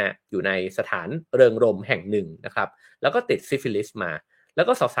นนะฮะอยู่ในสถานเริงรมย์แห่งหนึ่งนะครับแล้วก็ติดซิฟิลิสมาแล้ว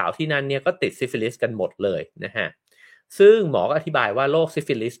ก็สาวๆที่นั่นเนี่ยก็ติดซิฟิลิสกันหมดเลยนะฮะซึ่งหมอก็อธิบายว่าโรคซิ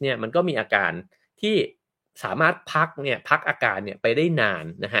ฟิลิสเนี่ยมันก็มีอาการที่สามารถพักอาการเนี่ยไปได้นาน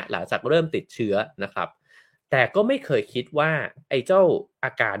นะฮะหลังจากเริ่มติดเชื้อนะครับแต่ก็ไม่เคยคิดว่าไอ้เจ้าอ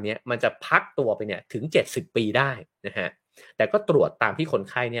าการเนี้ยมันจะพักตัวไปเนี่ยถึง70ปีได้นะฮะ แต่ก็ตรวจตามที่คน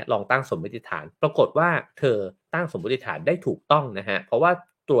ไข้เนี่ยลองตั้งสมมติฐานปรากฏว่าเธอตั้งสมมติฐานได้ถูกต้องนะฮะเพราะว่า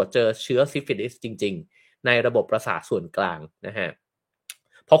ตรวจเจอเชื้อซิฟิลิสจริงๆในระบบประสาทส่วนกลางนะฮะ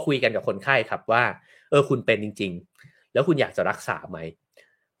พอคุยกันกับคนไข้ครับว่าคุณเป็นจริงๆแล้วคุณอยากจะรักษาไหม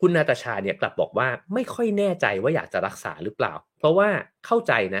คุณนาตาชาเนี่ยกลับบอกว่าไม่ค่อยแน่ใจว่าอยากจะรักษาหรือเปล่าเพราะว่าเข้าใ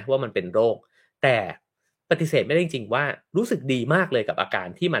จนะว่ามันเป็นโรคแต่ปฏิเสธไม่ได้จริงๆว่ารู้สึกดีมากเลยกับอาการ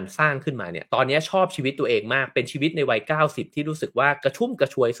ที่มันสร้างขึ้นมาเนี่ยตอนนี้ชอบชีวิตตัวเองมากเป็นชีวิตในวัย90ที่รู้สึกว่ากระชุ่มกระ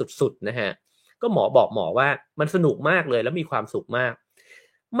ชวยสุดๆนะฮะก็หมอบอกหมอว่ามันสนุกมากเลยแล้วมีความสุขมาก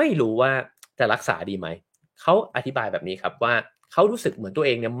ไม่รู้ว่าจะรักษาดีไหมเขาอธิบายแบบนี้ครับว่าเขารู้สึกเหมือนตัวเอ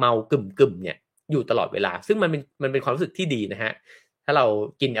งเนี่ยเมากึ่มๆเนี่ยอยู่ตลอดเวลาซึ่งมันเป็นความรู้สึกที่ดีนะฮะถ้าเรา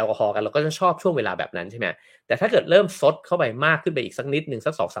กินแอลกอฮอล์กันเราก็จะชอบช่วงเวลาแบบนั้นใช่ไหมแต่ถ้าเกิดเริ่มซดเข้าไปมากขึ้นไปอีกสักนิดนึง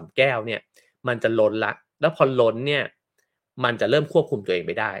สัก 2-3 แก้วเนี่ยมันจะล้นละแล้วพอล้นเนี่ยมันจะเริ่มควบคุมตัวเองไ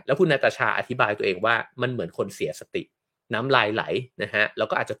ม่ได้แล้วคุณนาตาชาอธิบายตัวเองว่ามันเหมือนคนเสียสติน้ำลายไหลนะฮะแล้ว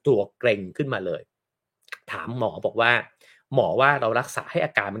ก็อาจจะตัวเกร็งขึ้นมาเลยถามหมอบอกว่าหมอว่าเรารักษาให้อ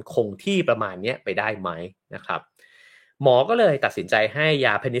าการมันคงที่ประมาณนี้ไปได้ไหมนะครับหมอก็เลยตัดสินใจให้ย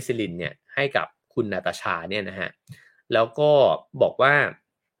าเพนิซิลลินเนี่ยให้กับคุณนาตาชาเนี่ยนะฮะแล้วก็บอกว่า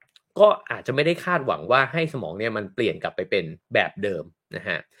ก็อาจจะไม่ได้คาดหวังว่าให้สมองเนี่ยมันเปลี่ยนกลับไปเป็นแบบเดิมนะฮ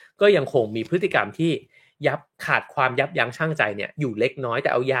ะก็ยังคงมีพฤติกรรมที่ขาดความยับยั้งชั่งใจเนี่ยอยู่เล็กน้อยแต่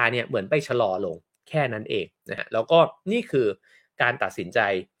เอายาเนี่ยเหมือนไปชะลอลงแค่นั้นเองนะฮะแล้วก็นี่คือการตัดสินใจ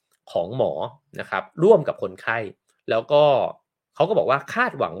ของหมอนะครับร่วมกับคนไข้แล้วก็เขาก็บอกว่าคา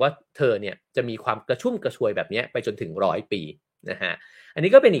ดหวังว่าเธอเนี่ยจะมีความกระชุ่มกระชวยแบบนี้ไปจนถึง100 ปีนะฮะอัน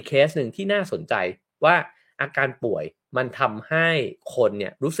นี้ก็เป็นอีกเคสหนึ่งที่น่าสนใจว่าอาการป่วยมันทำให้คนเนี่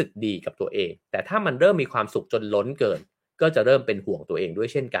ยรู้สึกดีกับตัวเองแต่ถ้ามันเริ่มมีความสุขจนล้นเกินก็จะเริ่มเป็นห่วงตัวเองด้วย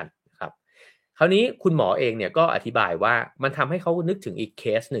เช่นกันครับคราวนี้คุณหมอเองเนี่ยก็อธิบายว่ามันทำให้เขานึกถึงอีกเค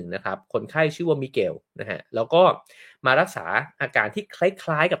สหนึ่งนะครับคนไข้ชื่อว่ามิเกลนะฮะแล้วก็มารักษาอาการที่ค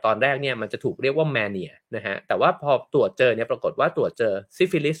ล้ายๆกับตอนแรกเนี่ยมันจะถูกเรียกว่าแมเนียนะฮะแต่ว่าพอตรวจเจอเนี่ยปรากฏว่าตรวจเจอซิ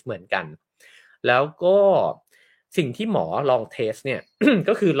ฟิลิสเหมือนกันแล้วก็สิ่งที่หมอลองเทสเนี่ย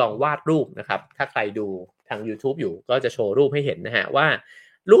ก็คือลองวาดรูปนะครับถ้าใครดูทาง YouTube อยู่ก็จะโชว์รูปให้เห็นนะฮะว่า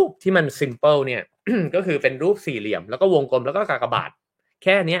รูปที่มัน simple เนี่ย ก็คือเป็นรูปสี่เหลี่ยมแล้วก็วงกลมแล้วก็กากบาทแ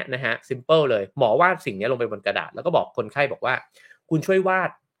ค่นี้นะฮะ simple เลยหมอวาดสิ่งนี้ลงไปบนกระดาษแล้วก็บอกคนไข้บอกว่าคุณช่วยวาด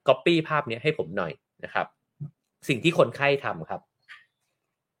copy ภาพนี้ให้ผมหน่อยนะครับสิ่งที่คนไข้ทำครับ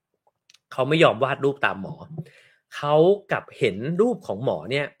เขาไม่ยอมวาดรูปตามหมอเขากลับเห็นรูปของหมอ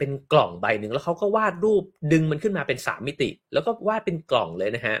เนี่ยเป็นกล่องใบหนึ่งแล้วเขาก็วาดรูปดึงมันขึ้นมาเป็น3มิติแล้วก็วาดเป็นกล่องเลย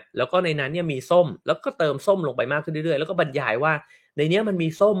นะฮะแล้วก็ในนั้นเนี่ยมีส้มแล้วก็เติมส้มลงไปมากขึ้นเรื่อยๆแล้วก็บรรยายว่าในนี้มันมี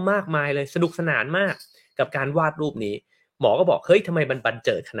ส้มมากมายเลยสนุกสนานมากกับการวาดรูปนี้หมอก็บอกเฮ้ยทำไมมันบันเ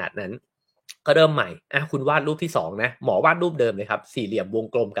จิดขนาดนั้นก็เริ่มใหม่คุณวาดรูปที่2นะหมอวาดรูปเดิมเลยครับสี่เหลี่ยมวง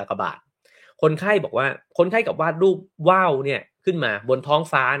กลมกากบาทคนไข้บอกว่าคนไข้กับวาดรูปว่าวเนี่ยขึ้นมาบนท้อง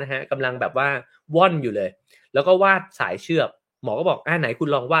ฟ้านะฮะกำลังแบบว่าว่อนอยู่เลยแล้วก็วาดสายเชือกหมอก็บอกไหนคุณ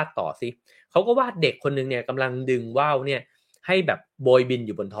ลองวาดต่อสิเขาก็วาดเด็กคนนึงเนี่ยกำลังดึงว่าวเนี่ยให้แบบโบยบินอ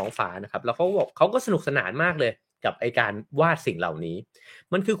ยู่บนท้องฟ้านะครับแล้วเขาบอกเขาก็สนุกสนานมากเลยกับไอการวาดสิ่งเหล่านี้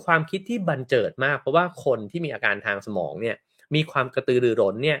มันคือความคิดที่บันเจิดมากเพราะว่าคนที่มีอาการทางสมองเนี่ยมีความกระตือรือ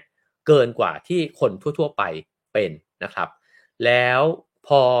ร้นเนี่ยเกินกว่าที่คนทั่วๆไปเป็นนะครับแล้วพ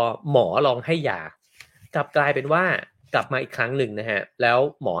อหมอลองให้ยากลับกลายเป็นว่ากลับมาอีกครั้งหนึ่งนะฮะแล้ว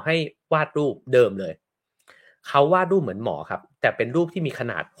หมอให้วาดรูปเดิมเลยเขาวาดรูปเหมือนหมอครับแต่เป็นรูปที่มีข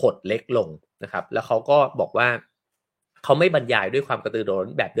นาดหดเล็กลงนะครับแล้วเขาก็บอกว่าเขาไม่บรรยายด้วยความกระตือรือร้น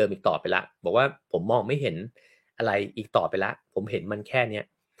แบบเดิมอีกต่อไปละบอกว่าผมมองไม่เห็นอะไรอีกต่อไปละผมเห็นมันแค่เนี้ย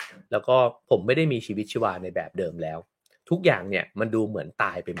แล้วก็ผมไม่ได้มีชีวิตชีวาในแบบเดิมแล้วทุกอย่างเนี่ยมันดูเหมือนต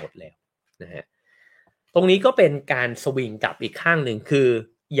ายไปหมดแล้วนะฮะตรงนี้ก็เป็นการสวิงกลับอีกข้างหนึ่งคือ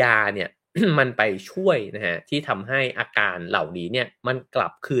ยาเนี่ย มันไปช่วยนะฮะที่ทำให้อาการเหล่านี้เนี่ยมันกลั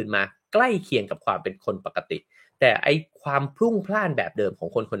บคืนมาใกล้เคียงกับความเป็นคนปกติแต่ไอความพรุ่งพล่านแบบเดิมของ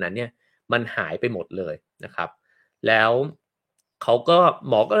คนคนนั้นเนี่ยมันหายไปหมดเลยนะครับแล้วเขาก็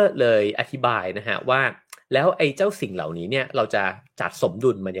หมอก็เลยอธิบายนะฮะว่าแล้วไอ้เจ้าสิ่งเหล่านี้เนี่ยเราจะจัดสม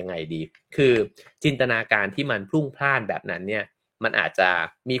ดุลมันยังไงดีคือจินตนาการที่มันพรุ่งพล่านแบบนั้นเนี่ยมันอาจจะ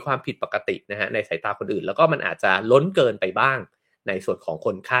มีความผิดปกตินะฮะในสายตาคนอื่นแล้วก็มันอาจจะล้นเกินไปบ้างในส่วนของค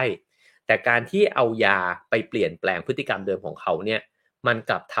นไข้แต่การที่เอายาไปเปลี่ยนแปลงพฤติกรรมเดิมของเขาเนี่ยมัน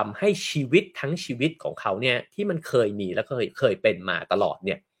กลับทำให้ชีวิตทั้งชีวิตของเขาเนี่ยที่มันเคยมีและเคยเป็นมาตลอดเ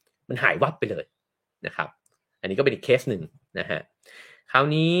นี่ยมันหายวับไปเลยนะครับอันนี้ก็เป็นอีกเคสหนึ่งนะฮะคราว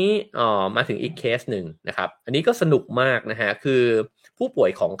นี้มาถึงอีกเคสหนึ่งนะครับอันนี้ก็สนุกมากนะฮะคือผู้ป่วย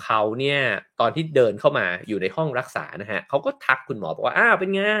ของเขาเนี่ยตอนที่เดินเข้ามาอยู่ในห้องรักษานะฮะเขาก็ทักคุณหมอบอกว่าเป็น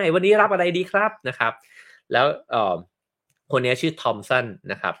ไงวันนี้รับอะไรดีครับนะครับแล้วคนนี้ชื่อทอมสัน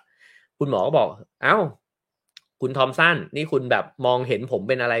นะครับคุณหมอก็บอก คุณทอมสันนี่คุณแบบมองเห็นผม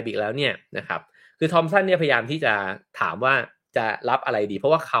เป็นอะไรอีกแล้วเนี่ยนะครับคือทอมสันเนี่ยพยายามที่จะถามว่าจะรับอะไรดีเพรา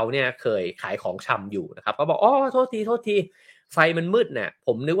ะว่าเขาเนี่ยเคยขายของชำอยู่นะครับเขาบอกอ๋อโทษทีไฟมันมืดเนี่ยผ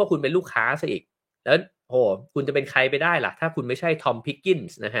มนึกว่าคุณเป็นลูกค้าซะอีกแล้วโหคุณจะเป็นใครไปได้ล่ะถ้าคุณไม่ใช่ทอมพิกกิน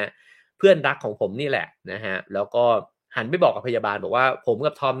ส์นะฮะเพื่อนรักของผมนี่แหละนะฮะแล้วก็หันไปบอกกับพยาบาลบอกว่าผม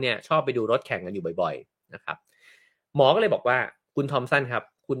กับทอมเนี่ยชอบไปดูรถแข่งกันอยู่บ่อยๆนะครับหมอก็เลยบอกว่าคุณทอมสันครับ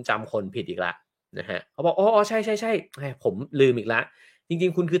คุณจำคนผิดอีกแล้วนะฮะเขาบอกอ๋อใช่ผมลืมอีกแล้วจริ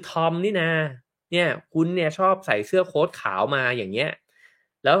งๆคุณคือทอมนี่นะเนี่ยคุณเนี่ยชอบใส่เสื้อโค้ทขาวมาอย่างเงี้ย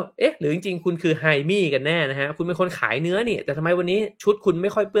แล้วเอ๊ะหรือจริงๆคุณคือไฮมี่กันแน่นะฮะคุณเป็นคนขายเนื้อนี่แต่ทำไมวันนี้ชุดคุณไม่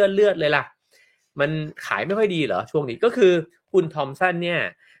ค่อยเปื้อนเลือดเลยล่ะมันขายไม่ค่อยดีเหรอช่วงนี้ก็คือคุณทอมสันเนี่ย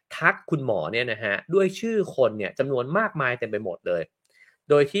ทักคุณหมอเนี่ยนะฮะด้วยชื่อคนเนี่ยจำนวนมากมายเต็มไปหมดเลย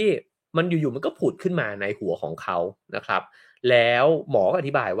โดยที่มันอยู่ๆมันก็ผุดขึ้นมาในหัวของเขานะครับแล้วหมอก็อ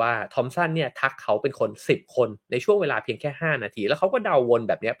ธิบายว่าทอมสันเนี่ยทักเขาเป็นคน10คนในช่วงเวลาเพียงแค่5นาทีแล้วเขาก็เดาวน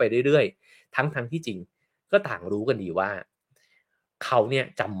แบบนี้ไปเรื่อยๆทั้งที่จริงก็ต่างรู้กันดีว่าเขาเนี่ย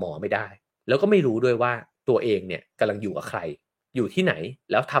จำหมอไม่ได้แล้วก็ไม่รู้ด้วยว่าตัวเองเนี่ยกำลังอยู่กับใครอยู่ที่ไหน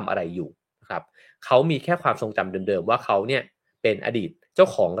แล้วทำอะไรอยู่นะครับเขามีแค่ความทรงจำเดิมๆว่าเขาเนี่ยเป็นอดีตเจ้า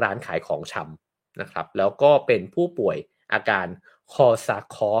ของร้านขายของชำนะครับแล้วก็เป็นผู้ป่วยอาการคอซา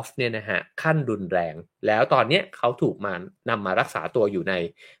คอฟเนี่ยนะฮะขั้นรุนแรงแล้วตอนนี้เขาถูกนำมารักษาตัวอยู่ใน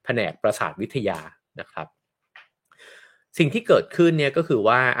แผนกประสาทวิทยานะครับสิ่งที่เกิดขึ้นเนี่ยก็คือ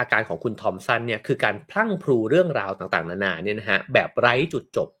ว่าอาการของคุณทอมสันเนี่ยคือการพลั่งพลูเรื่องราวต่างๆนานาเนี่ยนะฮะแบบไร้จุด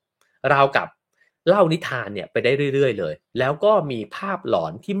จบราวกับเล่านิทานเนี่ยไปได้เรื่อยๆเลยแล้วก็มีภาพหลอ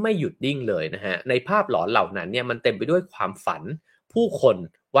นที่ไม่หยุดนิ่งเลยนะฮะในภาพหลอนเหล่านั้นเนี่ยมันเต็มไปด้วยความฝันผู้คน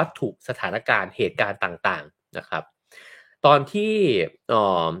วัตถุสถานการณ์เหตุการณ์ต่างๆนะครับตอนที่เอ่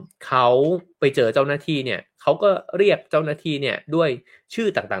อเขาไปเจอเจ้าหน้าที่เนี่ยเขาก็เรียกเจ้าหน้าที่เนี่ยด้วยชื่อ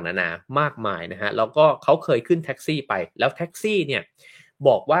ต่างๆนานามากมายนะฮะแล้วก็เขาเคยขึ้นแท็กซี่ไปแล้วแท็กซี่เนี่ยบ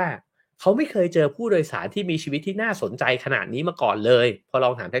อกว่าเขาไม่เคยเจอผู้โดยสารที่มีชีวิตที่น่าสนใจขนาดนี้มาก่อนเลยพอล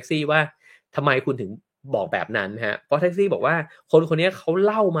องถามแท็กซี่ว่าทำไมคุณถึงบอกแบบนั้นฮะเพราะแท็กซี่บอกว่าคนคนนี้เขาเ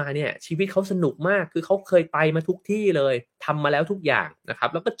ล่ามาเนี่ยชีวิตเขาสนุกมากคือเขาเคยไปมาทุกที่เลยทำมาแล้วทุกอย่างนะครับ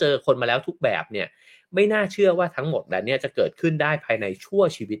แล้วก็เจอคนมาแล้วทุกแบบเนี่ยไม่น่าเชื่อว่าทั้งหมดแบบนี้จะเกิดขึ้นได้ภายในชั่ว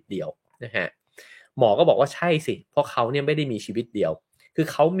ชีวิตเดียวนะฮะหมอก็บอกว่าใช่สิเพราะเขาเนี่ยไม่ได้มีชีวิตเดียวคือ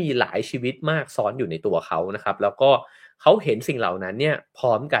เขามีหลายชีวิตมากซ้อนอยู่ในตัวเขานะครับแล้วก็เขาเห็นสิ่งเหล่านั้นเนี่ยพ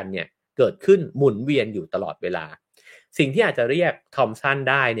ร้อมกันเนี่ยเกิดขึ้นหมุนเวียนอยู่ตลอดเวลาสิ่งที่อาจจะเรียกทอมสัน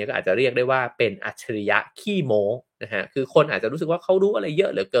ได้เนี่ยก็อาจจะเรียกได้ว่าเป็นอัจฉริยะขี้โม้นะฮะคือคนอาจจะรู้สึกว่าเขารู้อะไรเยอ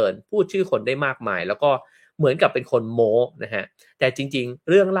ะเหลือเกินพูดชื่อคนได้มากมายแล้วก็เหมือนกับเป็นคนโม้นะฮะแต่จริงๆ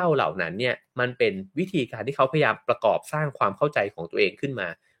เรื่องเล่าเหล่านั้นเนี่ยมันเป็นวิธีการที่เขาพยายามประกอบสร้างความเข้าใจของตัวเองขึ้นมา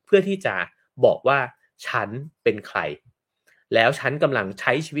เพื่อที่จะบอกว่าฉันเป็นใครแล้วฉันกำลังใ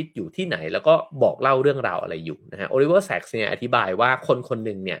ช้ชีวิตอยู่ที่ไหนแล้วก็บอกเล่าเรื่องราวอะไรอยู่นะฮะโอลิเวอร์แซกซ์เนี่ยอธิบายว่าคนคนห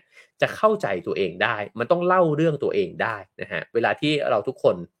นึ่งเนี่ยจะเข้าใจตัวเองได้มันต้องเล่าเรื่องตัวเองได้นะฮะเวลาที่เราทุกค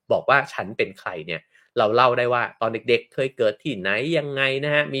นบอกว่าฉันเป็นใครเนี่ยเราเล่าได้ว่าตอนเด็กๆเคยเกิดที่ไหนยังไงน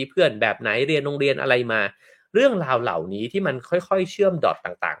ะฮะมีเพื่อนแบบไหนเรียนโรงเรียนอะไรมาเรื่องราวเหล่านี้ที่มันค่อยๆเชื่อมดอท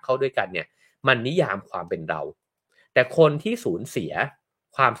ต่างๆเข้าด้วยกันเนี่ยมันนิยามความเป็นเราแต่คนที่สูญเสีย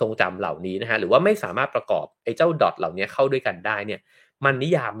ความทรงจำเหล่านี้นะฮะหรือว่าไม่สามารถประกอบไอ้เจ้าดอทเหล่านี้เข้าด้วยกันได้เนี่ยมันนิ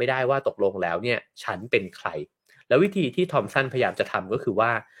ยามไม่ได้ว่าตกลงแล้วเนี่ยฉันเป็นใครแล้ววิธีที่ทอมสันพยายามจะทำก็คือว่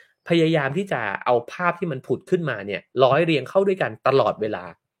าพยายามที่จะเอาภาพที่มันผุดขึ้นมาเนี่ยร้อยเรียงเข้าด้วยกันตลอดเวลา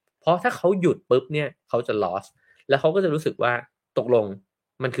เพราะถ้าเขาหยุดปุ๊บเนี่ยเขาจะ lost แล้วเขาก็จะรู้สึกว่าตกลง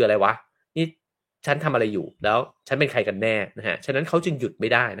มันคืออะไรวะนี่ฉันทำอะไรอยู่แล้วฉันเป็นใครกันแน่นะฮะฉะนั้นเขาจึงหยุดไม่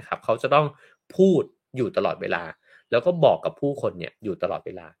ได้นะครับเขาจะต้องพูดอยู่ตลอดเวลาแล้วก็บอกกับผู้คนเนี่ยอยู่ตลอดเ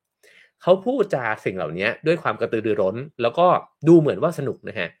วลาเขาพูดจาสิ่งเหล่านี้ด้วยความกระตือรือร้นแล้วก็ดูเหมือนว่าสนุก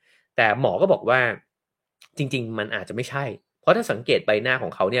นะฮะแต่หมอก็บอกว่าจริงๆมันอาจจะไม่ใช่เพราะถ้าสังเกตใบหน้าขอ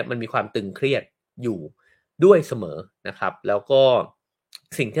งเขาเนี่ยมันมีความตึงเครียดอยู่ด้วยเสมอนะครับแล้วก็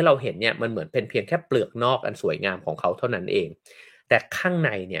สิ่งที่เราเห็นเนี่ยมันเหมือนเป็นเพียงแค่เปลือกนอกอันสวยงามของเขาเท่านั้นเองแต่ข้างใ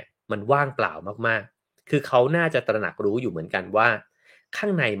นเนี่ยมันว่างเปล่ามากๆคือเขาน่าจะตระหนักรู้อยู่เหมือนกันว่าข้า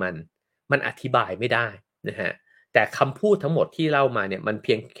งในมันอธิบายไม่ได้นะฮะแต่คำพูดทั้งหมดที่เล่ามาเนี่ยมันเ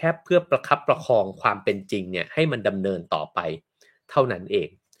พียงแค่เพื่อประคับประคองความเป็นจริงเนี่ยให้มันดำเนินต่อไปเท่านั้นเอง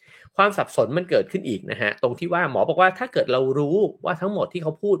ความสับสนมันเกิดขึ้นอีกนะฮะตรงที่ว่าหมอบอกว่าถ้าเกิดเรารู้ว่าทั้งหมดที่เข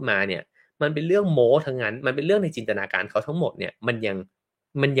าพูดมาเนี่ยมันเป็นเรื่องโม้ทั้งนั้นมันเป็นเรื่องในจินตนาการเขาทั้งหมดเนี่ยมัน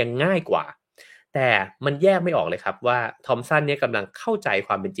ยังง่ายกว่าแต่มันแยกไม่ออกเลยครับว่าทอมสันเนี่ยกำลังเข้าใจค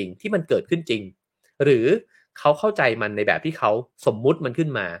วามเป็นจริงที่มันเกิดขึ้นจริงหรือเขาเข้าใจมันในแบบที่เขาสมมุติมันขึ้น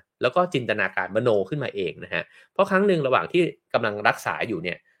มาแล้วก็จินตนาการมโนขึ้นมาเองนะฮะเพราะครั้งหนึ่งระหว่างที่กำลังรักษาอยู่เ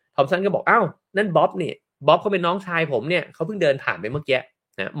นี่ยทอมสันก็บอกอ้าวนั่นบ๊อบนี่บ๊อบเขาเป็นน้องชายผมเนี่ยเขาเพิ่งเดินผ่านไปเมื่อกี้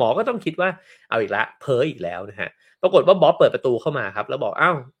นะหมอก็ต้องคิดว่าเอาอีกแล้วเพ้ออีกแล้วนะฮะปรากฏว่าบ๊อบเปิดประตูเข้ามาครับแล้วบอกอ้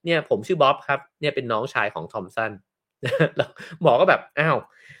าวเนี่ยผมชื่อบ๊อบครับเนี่ยเป็นน้องชายของทอมสันแล้วหมอก็แบบอ้าว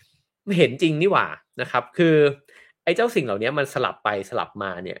เห็นจริงนี่หว่านะครับคือไอ้เจ้าสิ่งเหล่านี้มันสลับไปสลับม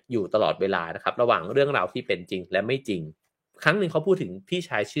าเนี่ยอยู่ตลอดเวลานะครับระหว่างเรื่องราวที่เป็นจริงและไม่จริงครั้งหนึ่งเขาพูดถึงพี่ช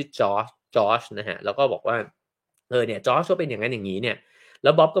ายชื่อจอร์จนะฮะแล้วก็บอกว่าเนี่ยจอร์จก็เป็นอย่างนั้นอย่างนี้เนี่ยแล้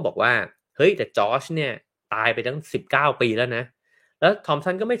วบ๊อบก็บอกว่าเฮ้ยแต่จอร์จเนี่ยตายไปตั้ง19 ปีแล้วนะ แล้วทอม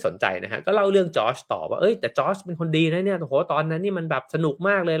สันก็ไม่สนใจนะฮะก็เล่าเรื่องจอร์จต่อว่าแต่จอร์จเป็นคนดีนะเนี่ยโอ้โหตอนนั้นนี่มันแบบสนุกม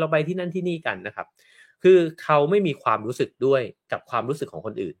ากเลยเราไปที่นั่นที่นี่กันนะครับคือเขาไม่มีความรู้สึกด้วยกับความรู้สึกของค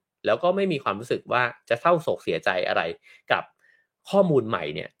นอื่นแล้วก็ไม่มีความรู้สึกว่าจะเศร้าโศกเสียใจอะไรกับข้อมูลใหม่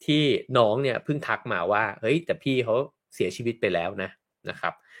เนี่ยที่น้องเนี่ยเพิ่งทักมาว่าเฮ้ยแต่พี่เขาเสียชีวิตไปแล้วนะครั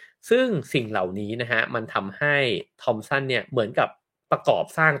บซึ่งสิ่งเหล่านี้นะฮะมันทำให้ทอมสันเนี่ยเหมือนกับประกอบ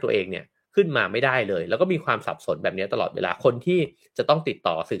สร้างตัวเองเนี่ย ขึ้นมาไม่ได้เลยแล้วก็มีความสับสนแบบนี้ตลอดเวลาคนที่จะต้องติด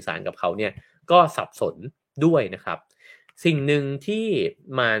ต่อสื่อสารกับเขาเนี่ยก็สับสนด้วยนะครับสิ่งหนึ่งที่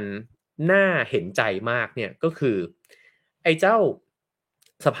มันน่าเห็นใจมากเนี่ยก็คือไอ้เจ้า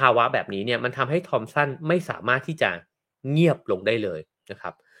สภาวะแบบนี้เนี่ยมันทำให้ทอมสันไม่สามารถที่จะเงียบลงได้เลยนะครั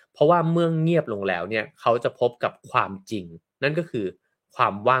บเพราะว่าเมื่อเงียบลงแล้วเนี่ยเขาจะพบกับความจริงนั่นก็คือควา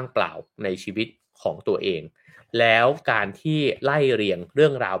มว่างเปล่าในชีวิตของตัวเอง แล้วการที่ไล่เรียงเรื่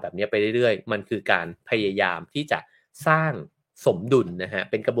องราวแบบนี้ไปเรื่อยๆมันคือการพยายามที่จะสร้างสมดุลนะฮะ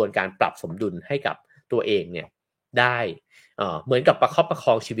เป็นกระบวนการปรับสมดุลให้กับตัวเองเนี่ยได้เหมือนกับประคับประค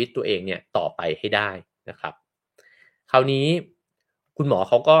องชีวิตตัวเองเนี่ยต่อไปให้ได้นะครับคราวนี้คุณหมอ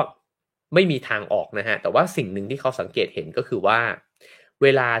เขาก็ไม่มีทางออกนะฮะแต่ว่าสิ่งหนึ่งที่เขาสังเกตเห็นก็คือว่าเว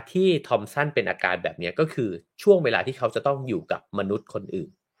ลาที่ทอมสันเป็นอาการแบบนี้ก็คือช่วงเวลาที่เขาจะต้องอยู่กับมนุษย์คนอื่น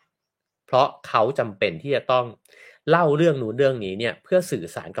เพราะเขาจำเป็นที่จะต้องเล่าเรื่องนู้นเรื่องนี้เนี่ยเพื่อสื่อ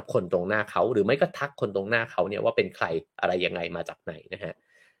สารกับคนตรงหน้าเขาหรือไม่ก็ทักคนตรงหน้าเขาเนี่ยว่าเป็นใครอะไรยังไงมาจากไหนนะฮะ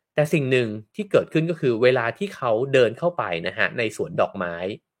แต่สิ่งหนึ่งที่เกิดขึ้นก็คือเวลาที่เขาเดินเข้าไปนะฮะในสวนดอกไม้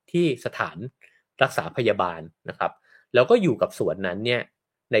ที่สถานรักษาพยาบาลนะครับแล้วก็อยู่กับสวนนั้นเนี่ย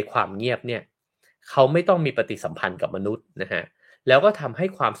ในความเงียบเนี่ยเขาไม่ต้องมีปฏิสัมพันธ์กับมนุษย์นะฮะแล้วก็ทำให้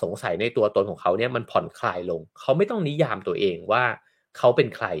ความสงสัยในตัวตนของเขาเนี่ยมันผ่อนคลายลงเขาไม่ต้องนิยามตัวเองว่าเขาเป็น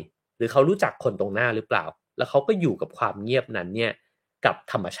ใคร หรือเขารู้จักคนตรงหน้าหรือเปล่า แล้วเขาก็อยู่กับความเงียบนั้นเนี่ยกับ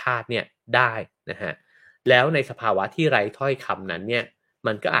ธรรมชาติเนี่ยได้นะฮะแล้วในสภาวะที่ไร้ถ้อยคำนั้นเนี่ย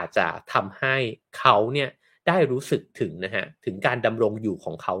มันก็อาจจะทำให้เขาเนี่ยได้รู้สึกถึงนะฮะถึงการดำรงอยู่ข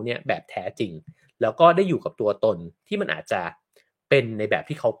องเขาเนี่ยแบบแท้จริง แล้วก็ได้อยู่กับตัวตนที่มันอาจจะเป็นในแบบ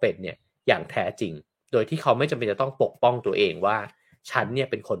ที่เขาเป็นเนี่ยอย่างแท้จริง โดยที่เขาไม่จำเป็นจะต้องปกป้องตัวเองว่าฉันเนี่ย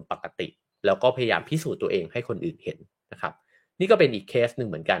เป็นคนปกติ แล้วก็พยายามพิสูจน์ตัวเองให้คนอื่นเห็นนะครับนี่ก็เป็นอีกเคสหนึ่ง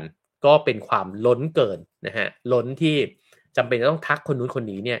เหมือนกัน ก็เป็นความล้นเกินนะฮะล้นที่จำเป็นจะต้องทักคนนู้นคน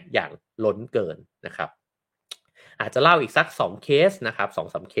นี้เนี่ยอย่างล้นเกินนะครับอาจจะเล่าอีกสัก2เคสนะครับ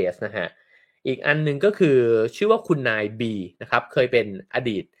2-3เคสนะฮะอีกอันหนึ่งก็คือชื่อว่าคุณนายบีนะครับเคยเป็นอ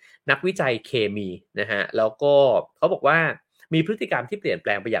ดีตนักวิจัยเคมีนะฮะแล้วก็เขาบอกว่ามีพฤติกรรมที่เปลี่ยนแป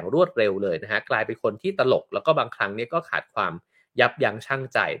ลงไปอย่างรวดเร็วเลยนะฮะกลายเป็นคนที่ตลกแล้วก็บางครั้งเนี่ยก็ขาดความยับยั้งชั่ง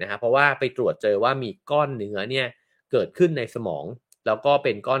ใจนะฮะเพราะว่าไปตรวจเจอว่ามีก้อนเนื้อเนี่ยเกิดขึ้นในสมอง แล้วก็เ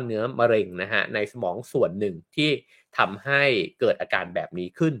ป็นก้อนเนื้อมะเร็งนะฮะในสมองส่วนหนึ่งที่ทำให้เกิดอาการแบบนี้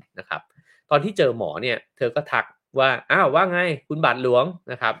ขึ้นนะครับตอนที่เจอหมอเนี่ยเธอก็ทักว่าอ้าวว่าไงคุณบาทหลวง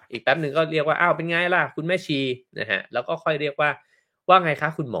นะครับอีกแป๊บหนึ่งก็เรียกว่าอ้าวเป็นไงล่ะคุณแม่ชีนะฮะแล้วก็ค่อยเรียกว่าไงคะ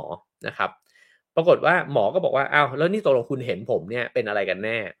คุณหมอนะครับปรากฏว่าหมอก็บอกว่าอ้าวแล้วนี่ตกลงคุณเห็นผมเนี่ยเป็นอะไรกันแ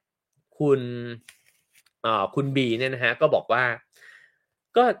น่คุณคุณบีเนี่ยนะฮะก็บอกว่า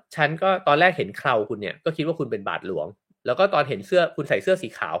ก็ฉันก็ตอนแรกเห็นเคราคุณเนี่ยก็คิดว่าคุณเป็นบาทหลวง แล้วก็ตอนเห็นเสื้อคุณใส่เสื้อสี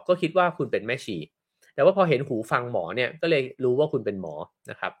ขาวก็คิดว่าคุณเป็นแม่ชีแต่ว่าพอเห็นหูฟังหมอเนี่ยก็เลยรู้ว่าคุณเป็นหมอ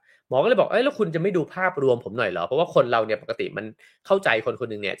นะครับหมอก็เลยบอกแล้วคุณจะไม่ดูภาพรวมผมหน่อยเหรอเพราะว่าคนเราเนี่ยปกติมันเข้าใจคนคน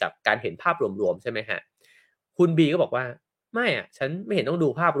หนึ่งเนี่ยจากการเห็นภาพรวมๆใช่ไหมฮะคุณบีก็บอกว่าไม่อะฉันไม่เห็นต้องดู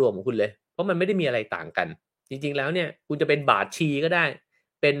ภาพรวมของคุณเลยเพราะมันไม่ได้มีอะไรต่างกันจริงๆแล้วเนี่ยคุณจะเป็นบาทชีก็ได้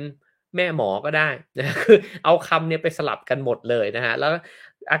เป็นแม่หมอก็ได้นะคือเอาคำเนี่ยไปสลับกันหมดเลยนะฮะแล้ว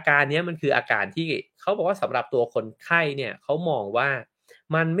อาการเนี้ยมันคืออาการที่เขาบอกว่าสำหรับตัวคนไข้เนี่ยเขามองว่า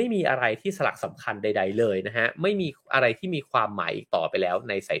มันไม่มีอะไรที่สลักสำคัญใดๆเลยนะฮะไม่มีอะไรที่มีความหมายอีกต่อไปแล้ว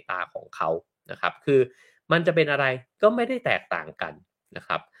ในสายตาของเขานะครับคือมันจะเป็นอะไรก็ไม่ได้แตกต่างกันนะค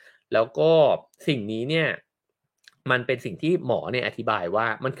รับแล้วก็สิ่งนี้เนี่ยมันเป็นสิ่งที่หมอเนี่ยอธิบายว่า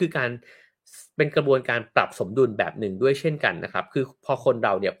มันคือการเป็นกระบวนการปรับสมดุลแบบหนึ่งด้วยเช่นกันนะครับคือพอคนเร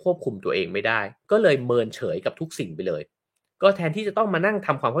าเนี่ยควบคุมตัวเองไม่ได้ก็เลยเมินเฉยกับทุกสิ่งไปเลย ก็แทนที่จะต้องมานั่งท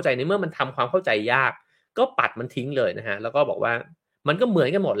ำความเข้าใจในเมื่อมันทำความเข้าใจยากก็ปัดมันทิ้งเลยนะฮะแล้วก็บอกว่ามันก็เหมือน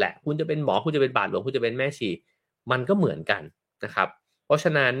กันหมดแหละคุณจะเป็นหมอคุณจะเป็นบาทหลวงคุณจะเป็นแม่ชีมันก็เหมือนกันนะครับเพราะฉ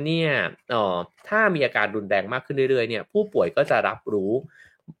ะนั้นเนี่ยถ้ามีอาการรุนแรงมากขึ้นเรื่อยๆเนี่ยผู้ป่วยก็จะรับรู้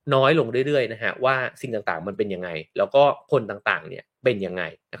น้อยลงเรื่อยๆนะฮะว่าสิ่งต่างๆมันเป็นยังไงแล้วก็คนต่างๆเนี่ยเป็นยังไง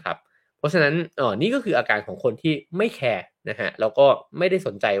นะครับเพราะฉะนั้นนี่ก็คืออาการของคนที่ไม่แคร์นะฮะแล้วก็ไม่ได้ส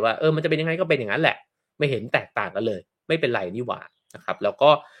นใจว่ามันจะเป็นยังไงก็เป็นอย่างนั้นแหละไม่เห็นแตกต่างกันเลยไม่เป็นไรนี่หว่านะครับแล้วก็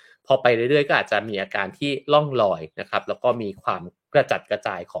พอไปเรื่อยๆก็อาจจะมีอาการที่ล่องลอยนะครับแล้วก็มีความกระจัดกระจ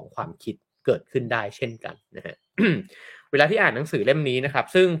ายของความคิดเกิดขึ้นได้เช่นกันนะฮะ เวลาที่อ่านหนังสือเล่มนี้นะครับ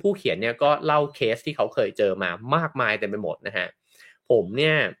ซึ่งผู้เขียนเนี่ยก็เล่าเคสที่เขาเคยเจอมามากมายเต็มไปหมดนะฮะผมเ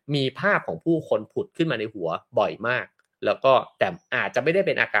นี่ยมีภาพของผู้คนผุดขึ้นมาในหัวบ่อยมากแล้วก็แต่อาจจะไม่ได้เ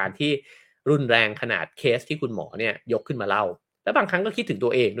ป็นอาการที่รุนแรงขนาดเคสที่คุณหมอเนี่ยยกขึ้นมาเล่าแล้วบางครั้งก็คิดถึงตั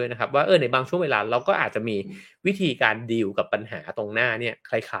วเองด้วยนะครับว่าในบางช่วงเวลาเราก็อาจจะมีวิธีการดีลกับปัญหาตรงหน้าเนี่ย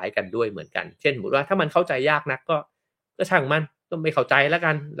คล้ายๆกันด้วยเหมือนกันเช่นสมมุติว่าถ้ามันเข้าใจยากนักก็ช่างมันก็ไม่เข้าใจแล้ว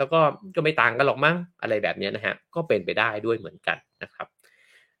กันแล้วก็ไม่ต่างกันหรอกมั้งอะไรแบบนี้นะฮะก็เป็นไปได้ด้วยเหมือนกันนะครับ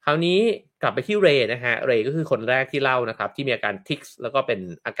คราวนี้กลับไปที่เรย์นะฮะเรย์ก็คือคนแรกที่เล่านะครับที่มีอาการทิกส์แล้วก็เป็น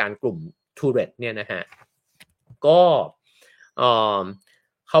อาการกลุ่มทูเรตเนี่ยนะฮะก็เอ่อ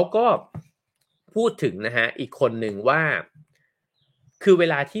เขาก็พูดถึงนะฮะอีกคนหนึ่งว่าคือเว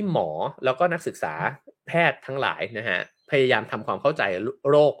ลาที่หมอแล้วก็นักศึกษาแพทย์ทั้งหลายนะฮะพยายามทำความเข้าใจ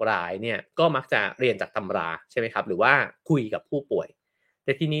โรคร้ายเนี่ยก็มักจะเรียนจากตำราใช่ไหมครับหรือว่าคุยกับผู้ป่วยแ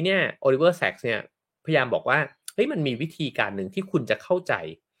ต่ทีนี้เนี่ยโอลิเวอร์แซกซ์เนี่ยพยายามบอกว่าเฮ้ยมันมีวิธีการหนึ่งที่คุณจะเข้าใจ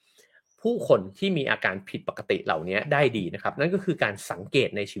ผู้คนที่มีอาการผิดปกติเหล่านี้ได้ดีนะครับนั่นก็คือการสังเกต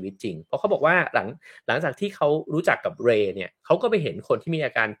ในชีวิตจริงเพราะเขาบอกว่าหลังจากที่เขารู้จักกับเรย์เนี่ยเขาก็ไปเห็นคนที่มีอ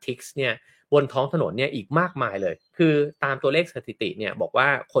าการทิกส์เนี่ยบนท้องถนนเนี่ยอีกมากมายเลยคือตามตัวเลขสถิติเนี่ยบอกว่า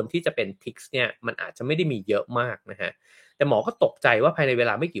คนที่จะเป็นทิกส์เนี่ยมันอาจจะไม่ได้มีเยอะมากนะฮะแต่หมอก็ตกใจว่าภายในเว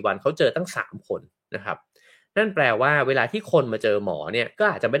ลาไม่กี่วันเขาเจอตั้ง3คนนะครับนั่นแปลว่าเวลาที่คนมาเจอหมอเนี่ยก็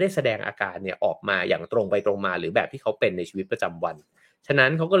อาจจะไม่ได้แสดงอาการเนี่ยออกมาอย่างตรงไปตรงมาหรือแบบที่เขาเป็นในชีวิตประจำวันฉะนั้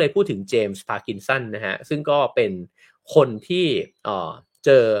นเขาก็เลยพูดถึงเจมส์พาร์กินสันนะฮะซึ่งก็เป็นคนที่เจ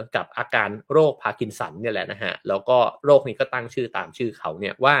อกับอาการโรคพาร์กินสันเนี่ยแหละนะฮะแล้วก็โรคนี้ก็ตั้งชื่อตามชื่อเขาเ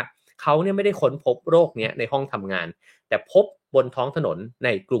นี่ยว่าเขาเนี่ยไม่ได้ค้นพบโรคนี้ในห้องทำงานแต่พบบนท้องถนนใน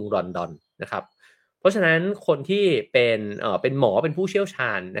กรุงลอนดอนนะครับเพราะฉะนั้นคนที่เป็นหมอเป็นผู้เชี่ยวช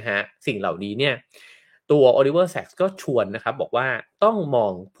าญนะฮะสิ่งเหล่านี้เนี่ยตัวโอลิเวอร์แซกส์ก็ชวนนะครับบอกว่าต้องมอ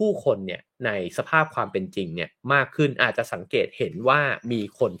งผู้คนเนี่ยในสภาพความเป็นจริงเนี่ยมากขึ้นอาจจะสังเกตเห็นว่ามี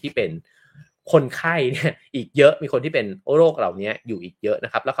คนที่เป็นคนไข้เนี่ยอีกเยอะมีคนที่เป็นโรคเหล่านี้อยู่อีกเยอะน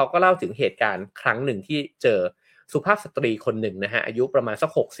ะครับแล้วเขาก็เล่าถึงเหตุการณ์ครั้งหนึ่งที่เจอสุภาพสตรีคนหนึ่งนะฮะอายุประมาณสัก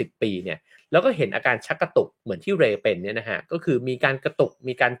60 ปีเนี่ยแล้วก็เห็นอาการชักกระตุกเหมือนที่เรย์เป็นเนี่ยนะฮะก็คือมีการกระตุก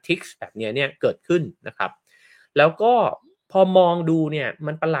มีการทิกส์แบบนี้เนี่ยเกิดขึ้นนะครับแล้วก็พอมองดูเนี่ย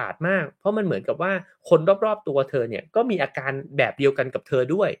มันประหลาดมากเพราะมันเหมือนกับว่าคนรอบๆตัวเธอเนี่ยก็มีอาการแบบเดียวกันกับเธอ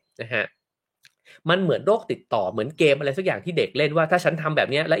ด้วยนะฮะมันเหมือนโรคติดต่อเหมือนเกมอะไรสักอย่างที่เด็กเล่นว่าถ้าฉันทำแบบ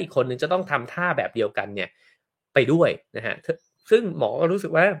นี้แล้วอีกคนนึงจะต้องทำท่าแบบเดียวกันเนี่ยไปด้วยนะฮะซึ่งหมอก็รู้สึ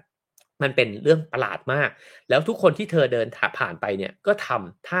กว่ามันเป็นเรื่องประหลาดมากแล้วทุกคนที่เธอเดินผ่านไปเนี่ยก็ท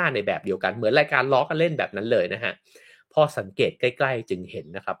ำท่าในแบบเดียวกันเหมือนรายการล้อกันเล่นแบบนั้นเลยนะฮะพอสังเกตใกล้ๆจึงเห็น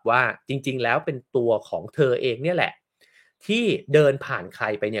นะครับว่าจริงๆแล้วเป็นตัวของเธอเองเนี่ยแหละที่เดินผ่านใคร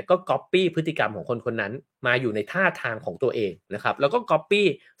ไปเนี่ยก็ก๊อบปี้พฤติกรรมของคนคนนั้นมาอยู่ในท่าทางของตัวเองนะครับแล้วก็ก๊อบปี้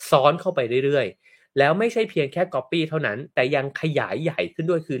ซ้อนเข้าไปเรื่อยๆแล้วไม่ใช่เพียงแค่ก๊อบปี้เท่านั้นแต่ยังขยายใหญ่ขึ้น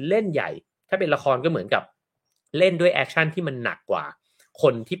ด้วยคือเล่นใหญ่ถ้าเป็นละครก็เหมือนกับเล่นด้วยแอคชั่นที่มันหนักกว่าค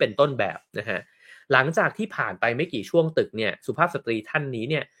นที่เป็นต้นแบบนะฮะหลังจากที่ผ่านไปไม่กี่ช่วงตึกเนี่ยสุภาพสตรีท่านนี้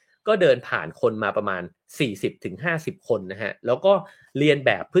เนี่ยก็เดินผ่านคนมาประมาณ40-50คนนะฮะแล้วก็เรียนแ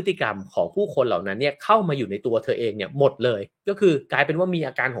บบพฤติกรรมของผู้คนเหล่านั้นเนี่ยเข้ามาอยู่ในตัวเธอเองเนี่ยหมดเลยก็คือกลายเป็นว่ามี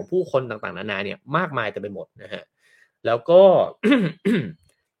อาการของผู้คนต่างๆนานาเนี่ยมากมายเต็มไปหมดนะฮะแล้วก็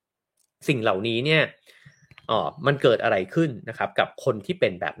สิ่งเหล่านี้เนี่ยมันเกิดอะไรขึ้นนะครับกับคนที่เป็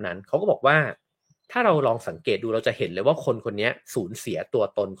นแบบนั้นเขาก็บอกว่าถ้าเราลองสังเกตดูเราจะเห็นเลยว่าคนคนนี้สูญเสียตัว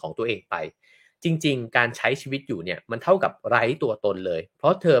ตนของตัวเองไปจริงๆการใช้ชีวิตอยู่เนี่ยมันเท่ากับไร้ตัวตนเลยเพรา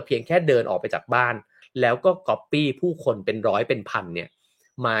ะเธอเพียงแค่เดินออกไปจากบ้านแล้วก็ก๊อปปี้ผู้คนเป็นร้อยเป็นพันเนี่ย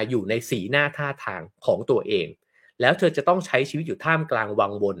มาอยู่ในสีหน้าท่าทางของตัวเองแล้วเธอจะต้องใช้ชีวิตอยู่ท่ามกลางวั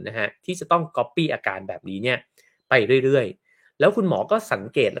งวนนะฮะที่จะต้องก๊อปปี้อาการแบบนี้เนี่ยไปเรื่อยๆ แล้วคุณหมอก็สัง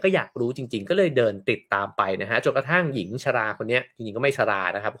เกตแล้วก็อยากรู้จริงๆก็เลยเดินติดตามไปนะฮะจนกระทั่งหญิงชราคนนี้จริงๆก็ไม่ชรา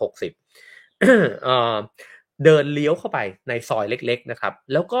นะครับ60เอ่อเดินเลี้ยวเข้าไปในซอยเล็กๆนะครับ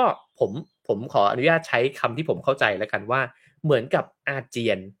แล้วก็ผมขออนุญาตใช้คำที่ผมเข้าใจแล้วกันว่าเหมือนกับอาเจี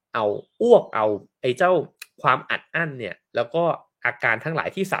ยนเอาอ้วกเอาไอ้เจ้าความอัดอั้นเนี่ยแล้วก็อาการทั้งหลาย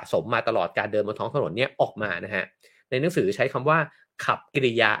ที่สะสมมาตลอดการเดินบนท้องถนนเนี่ยออกมานะฮะในหนังสือใช้คำว่าขับกิ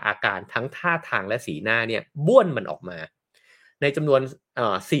ริยาอาการทั้งท่าทางและสีหน้าเนี่ยบ้วนมันออกมา ในจำนวน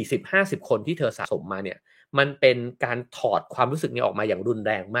40-50 คนที่เธอสะสมมาเนี่ยมันเป็นการถอดความรู้สึกนี้ออกมาอย่างรุนแ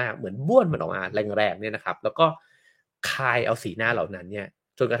รงมากเหมือนบ้วนมันออกมาแรงๆเนี่ยนะครับแล้วก็คายเอาสีหน้าเหล่านั้นเนี่ย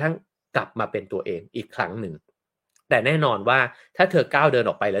จนกระทั่งกลับมาเป็นตัวเองอีกครั้งหนึ่งแต่แน่นอนว่าถ้าเธอก้าวเดิน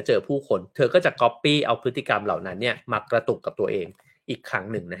ออกไปแล้วเจอผู้คนเธอก็จะ copy เอาพฤติกรรมเหล่านั้นเนี่ยมากระตุกกับตัวเองอีกครั้ง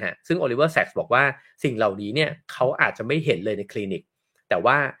หนึ่งนะฮะซึ่ง Oliver Sacks บอกว่าสิ่งเหล่านี้เนี่ยเขาอาจจะไม่เห็นเลยในคลินิกแต่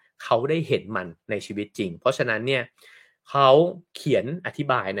ว่าเขาได้เห็นมันในชีวิตจริงเพราะฉะนั้นเนี่ยเขาเขียนอธิ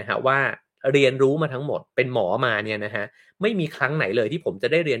บายนะฮะว่าเรียนรู้มาทั้งหมดเป็นหมอมาเนี่ยนะฮะไม่มีครั้งไหนเลยที่ผมจะ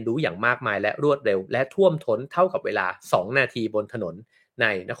ได้เรียนรู้อย่างมากมายและรวดเร็วและท่วมท้นเท่ากับเวลา2นาทีบนถนนใน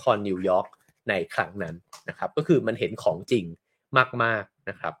นครนิวยอร์กในครั้งนั้นนะครับก็คือมันเห็นของจริงมากๆ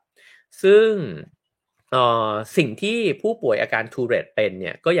นะครับซึ่งสิ่งที่ผู้ป่วยอาการทูเรตเป็นเ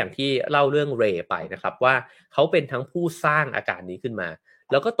นี่ยก็อย่างที่เล่าเรื่องเรย์ไปนะครับว่าเขาเป็นทั้งผู้สร้างอาการนี้ขึ้นมา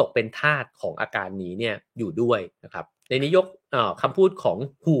แล้วก็ตกเป็นทาสของอาการนี้เนี่ยอยู่ด้วยนะครับในนี้ยกคำพูดของ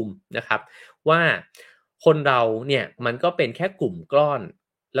ฮูมนะครับว่าคนเราเนี่ยมันก็เป็นแค่กลุ่มก้อน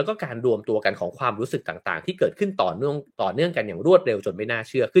แล้วก็การรวมตัวกันของความรู้สึกต่างๆที่เกิดขึ้นต่อเนื่องกันอย่างรวดเร็วจนไม่น่าเ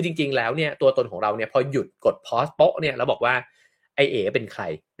ชื่อคือจริงๆแล้วเนี่ยตัวตนของเราเนี่ยพอหยุดกดพอสโป๊ะเนี่ยแล้วบอกว่าไอเอ๋เป็นใคร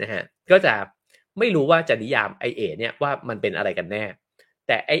นะฮะก็จะไม่รู้ว่าจะนิยามไอเอ๋เนี่ยว่ามันเป็นอะไรกันแน่แ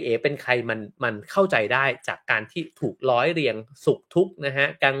ต่ไอเอ๋เป็นใครมันเข้าใจได้จากการที่ถูกร้อยเรียงสุขทุกข์นะฮะ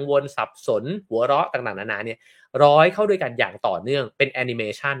กังวลสับสนหัวเราะต่างๆนานาเนี่ยร้อยเข้าด้วยกันอย่างต่อเนื่องเป็นแอนิเม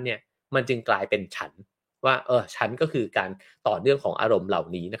ชันเนี่ยมันจึงกลายเป็นฉันว่าฉันก็คือการต่อเนื่องของอารมณ์เหล่า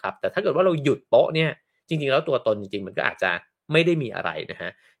นี้นะครับแต่ถ้าเกิดว่าเราหยุดโป๊ะเนี่ยจริงๆแล้วตัวตนจริงๆมันก็อาจจะไม่ได้มีอะไรนะฮ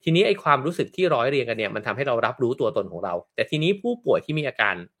ะทีนี้ไอ้ความรู้สึกที่ร้อยเรียงกันเนี่ยมันทำให้เรารับรู้ตัวตนของเราแต่ทีนี้ผู้ป่วยที่มีอาก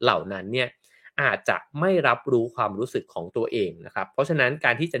ารเหล่านั้นเนี่ยอาจจะไม่รับรู้ความรู้สึกของตัวเองนะครับเพราะฉะนั้นก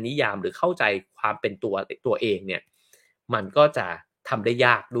ารที่จะนิยามหรือเข้าใจความเป็นตัวเองเนี่ยมันก็จะทำได้ย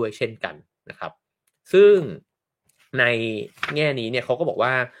ากด้วยเช่นกันนะครับซึ่งในแง่นี้เนี่ยเขาก็บอกว่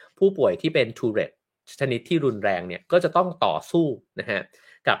าผู้ป่วยที่เป็น Tourette ชนิดที่รุนแรงเนี่ยก็จะต้องต่อสู้นะฮะ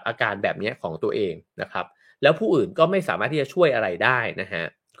กับอาการแบบนี้ของตัวเองนะครับแล้วผู้อื่นก็ไม่สามารถที่จะช่วยอะไรได้นะฮะ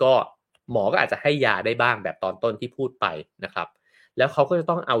ก็หมอก็อาจจะให้ยาได้บ้างแบบตอนต้นที่พูดไปนะครับแล้วเขาก็จะ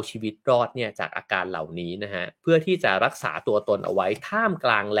ต้องเอาชีวิตรอดเนี่ยจากอาการเหล่านี้นะฮะเพื่อที่จะรักษาตัวตนเอาไว้ท่ามก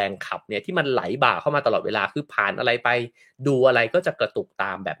ลางแรงขับเนี่ยที่มันไหลบ่าเข้ามาตลอดเวลาคือผ่านอะไรไปดูอะไรก็จะกระตุกต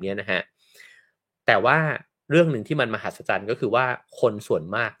ามแบบนี้นะฮะแต่ว่าเรื่องหนึ่งที่มันมหัศจรรย์ก็คือว่าคนส่วน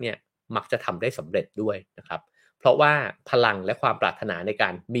มากเนี่ยมักจะทำได้สำเร็จด้วยนะครับเพราะว่าพลังและความปรารถนาในกา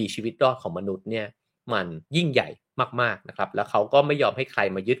รมีชีวิตรอดของมนุษย์เนี่ยมันยิ่งใหญ่มากๆนะครับแล้วเขาก็ไม่ยอมให้ใคร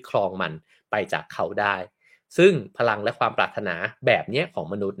มายึดครองมันไปจากเขาได้ซึ่งพลังและความปรารถนาแบบนี้ของ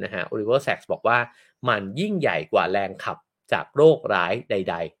มนุษย์นะฮะ Oliver Sacks บอกว่ามันยิ่งใหญ่กว่าแรงขับจากโรคร้ายใ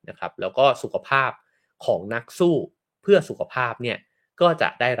ดๆนะครับแล้วก็สุขภาพของนักสู้เพื่อสุขภาพเนี่ยก็จะ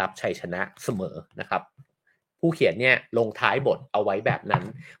ได้รับชัยชนะเสมอนะครับผู้เขียนเนี่ยลงท้ายบทเอาไว้แบบนั้น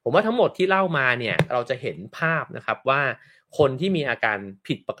ผมว่าทั้งหมดที่เล่ามาเนี่ยเราจะเห็นภาพนะครับว่าคนที่มีอาการ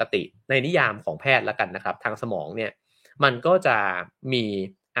ผิดปกติในนิยามของแพทย์แล้วกันนะครับทางสมองเนี่ยมันก็จะมี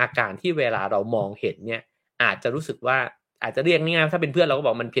อาการที่เวลาเรามองเห็นเนี่ยอาจจะรู้สึกว่าอาจจะเรียกง่ายๆถ้าเป็นเพื่อนเราก็บ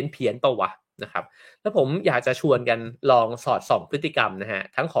อกมันเพี้ยนๆเปล่าวะนะครับแล้วผมอยากจะชวนกันลองสอดส่องพฤติกรรมนะฮะ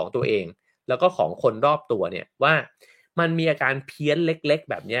ทั้งของตัวเองแล้วก็ของคนรอบตัวเนี่ยว่ามันมีอาการเพี้ยนเล็กๆ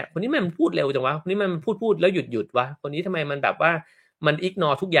แบบเนี้ยคนนี้มันพูดเร็วจังวะคนนี้มันพูดแล้วหยุดวะคนนี้ทำไมมันแบบว่ามันอิกนอ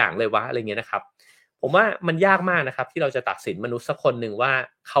ร์ทุกอย่างเลยวะอะไรเงี้ยนะครับผมว่ามันยากมากนะครับที่เราจะตัดสินมนุษย์สักคนหนึ่งว่า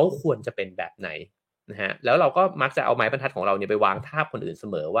เขาควรจะเป็นแบบไหนนะฮะแล้วเราก็มักจะเอาไม้บรรทัดของเราเนี่ยไปวางทาบคนอื่นเส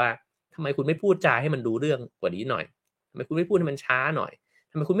มอว่าทำไมคุณไม่พูดจาให้มันรู้เรื่องกว่านี้หน่อยทำไมคุณไม่พูดให้มันช้าหน่อย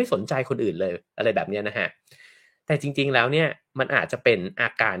ทำไมคุณไม่สนใจคนอื่นเลยอะไรแบบเนี้ยนะฮะแต่จริงๆแล้วเนี่ยมันอาจจะเป็นอา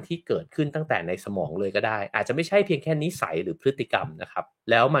การที่เกิดขึ้นตั้งแต่ในสมองเลยก็ได้อาจจะไม่ใช่เพียงแค่นิสัยหรือพฤติกรรมนะครับ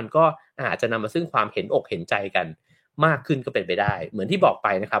แล้วมันก็อาจจะนำมาซึ่งความเห็นอกเห็นใจกันมากขึ้นก็เป็นไปได้เหมือนที่บอกไป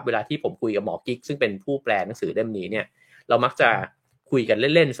นะครับเวลาที่ผมคุยกับหมอกิ๊กซึ่งเป็นผู้แปลหนังสือเล่มนี้เนี่ยเรามักจะคุยกัน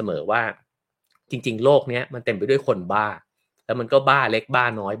เล่นๆเสมอว่าจริงๆโลกเนี้ยมันเต็มไปด้วยคนบ้าแล้วมันก็บ้าเล็กบ้า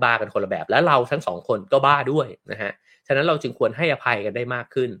น้อยบ้ากันคนละแบบแล้วเราทั้งสองคนก็บ้าด้วยนะฮะฉะนั้นเราจึงควรให้อภัยกันได้มาก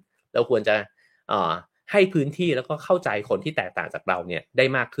ขึ้นเราควรจะให้พื้นที่แล้วก็เข้าใจคนที่แตกต่างจากเราเนี่ยได้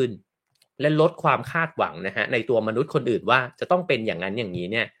มากขึ้นและลดความคาดหวังนะฮะในตัวมนุษย์คนอื่นว่าจะต้องเป็นอย่างนั้นอย่างนี้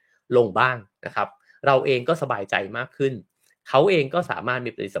เนี่ยลงบ้างนะครับเราเองก็สบายใจมากขึ้นเขาเองก็สามารถมี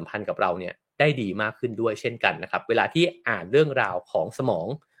ปฏิสัมพันธ์กับเราเนี่ยได้ดีมากขึ้นด้วยเช่นกันนะครับเวลาที่อ่านเรื่องราวของสมอง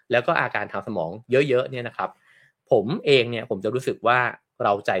แล้วก็อาการทางสมองเยอะๆเนี่ยนะครับผมเองเนี่ยผมจะรู้สึกว่าเร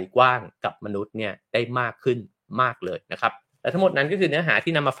าใจกว้างกับมนุษย์เนี่ยได้มากขึ้นมากเลยนะครับและทั้งหมดนั้นก็คือเนื้อหา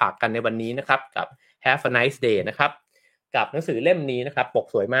ที่นำมาฝากกันในวันนี้นะครับกับ Have a nice day นะครับกับหนังสือเล่มนี้นะครับปก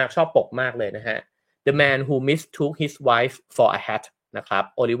สวยมากชอบปกมากเลยนะฮะ The Man Who Mistook His Wife for a Hat นะครับ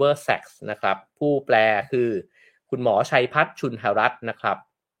Oliver Sacks นะครับผู้แปลคือคุณหมอชัยพัฒน์ชุนหรัตน์นะครับ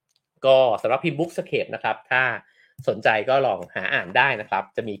ก็สำหรับพิมพ์ Bookscape นะครับถ้าสนใจก็ลองหาอ่านได้นะครับ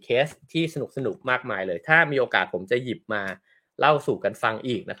จะมีเคสที่สนุกๆมากมายเลยถ้ามีโอกาสผมจะหยิบมา เล่าสู่กันฟัง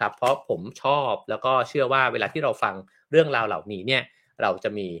อีกนะครับเพราะผมชอบแล้วก็เชื่อว่าเวลาที่เราฟังเรื่องราวเหล่านี้เนี่ยเราจะ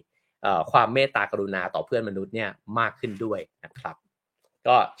มีความเมตตากรุณาต่อเพื่อนมนุษย์เนี่ยมากขึ้นด้วยนะครับ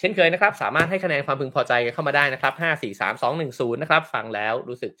ก็เช่นเคยนะครับสามารถให้คะแนนความพึงพอใจกันเข้ามาได้นะครับ5 4 3 2 1 0นะครับฟังแล้ว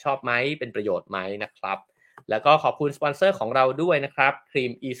รู้สึกชอบไหมเป็นประโยชน์ไหมนะครับแล้วก็ขอบคุณสปอนเซอร์ของเราด้วยนะครับครี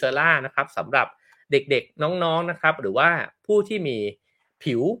มอีเซล่านะครับสำหรับเด็กๆน้องๆนะครับหรือว่าผู้ที่มี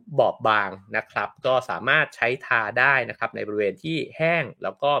ผิวบอบบางนะครับก็สามารถใช้ทาได้นะครับในบริเวณที่แห้งแ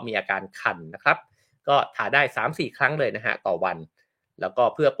ล้วก็มีอาการคันนะครับก็ทาได้ 3-4 ครั้งเลยนะฮะต่อวันแล้วก็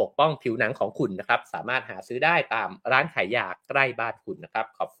เพื่อปกป้องผิวหนังของคุณนะครับสามารถหาซื้อได้ตามร้านขายยาใกล้บ้านคุณนะครับ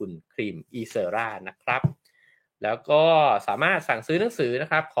ขอบคุณครีมอีเซรานะครับแล้วก็สามารถสั่งซื้อหนังสือนะ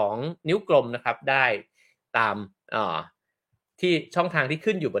ครับของนิ้วกลมนะครับได้ตามที่ช่องทางที่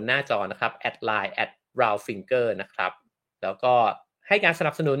ขึ้นอยู่บนหน้าจอนะครับแอดไลน์ @roundfinger นะครับแล้วก็ให้การส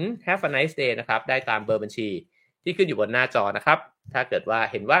นับสนุน Have a nice day นะครับได้ตามเบอร์บัญชีที่ขึ้นอยู่บนหน้าจอนะครับถ้าเกิดว่า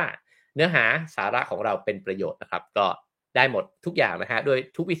เห็นว่าเนื้อหาสาระของเราเป็นประโยชน์นะครับก็ได้หมดทุกอย่างนะฮะโดย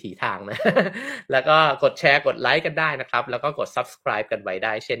ทุกวิถีทางนะ แล้วก็กดแชร์กดไลค์กันได้นะครับแล้วก็กด subscribe กันไว้ไ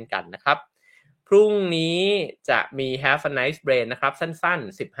ด้เช่นกันนะครับพรุ่งนี้จะมี Have a nice brain นะครับสั้น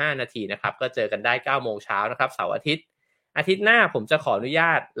ๆ15 นาทีนะครับก็เจอกันได้ 9 โมงเช้านะครับเสาร์อาทิตย์หน้าผมจะขออนุญ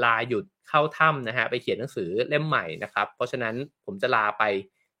าตลาหยุดเข้าถ้ำนะฮะไปเขียนหนังสือเล่มใหม่นะครับเพราะฉะนั้นผมจะลาไป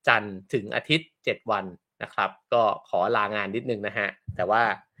จันทร์ถึงอาทิตย์7 วันนะครับก็ขอลางานนิดนึงนะฮะแต่ว่า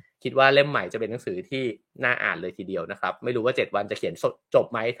คิดว่าเล่มใหม่จะเป็นหนังสือที่น่าอ่านเลยทีเดียวนะครับไม่รู้ว่า7 วันจะเขียนจบ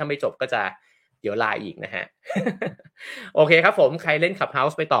ไหมถ้าไม่จบก็จะเดี๋ยวลาอีกนะฮะ โอเคครับผมใครเล่น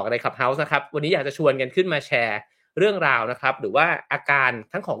Clubhouse ไปต่อกันใน Clubhouse นะครับวันนี้อยากจะชวนกันขึ้นมาแชร์เรื่องราวนะครับหรือว่าอาการ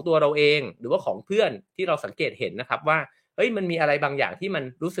ทั้งของตัวเราเองหรือว่าของเพื่อนที่เราสังเกตเห็นนะครับว่าเฮ้ยมันมีอะไรบางอย่างที่มัน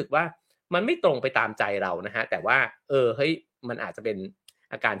รู้สึกว่ามันไม่ตรงไปตามใจเรานะฮะแต่ว่าเฮ้ยมันอาจจะเป็น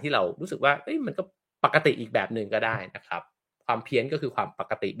อาการที่เรารู้สึกว่าเฮ้ยมันก็ปกติอีกแบบหนึ่งก็ได้นะครับความเพี้ยนก็คือความป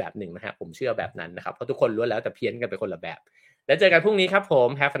กติแบบหนึ่งนะฮะผมเชื่อแบบนั้นนะครับเพราะทุกคนล้วนแล้วแต่เพี้ยนกันไปคนละแบบแล้วเจอกันพรุ่งนี้ครับผม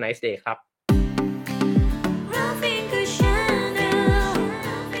Have a nice day ครับ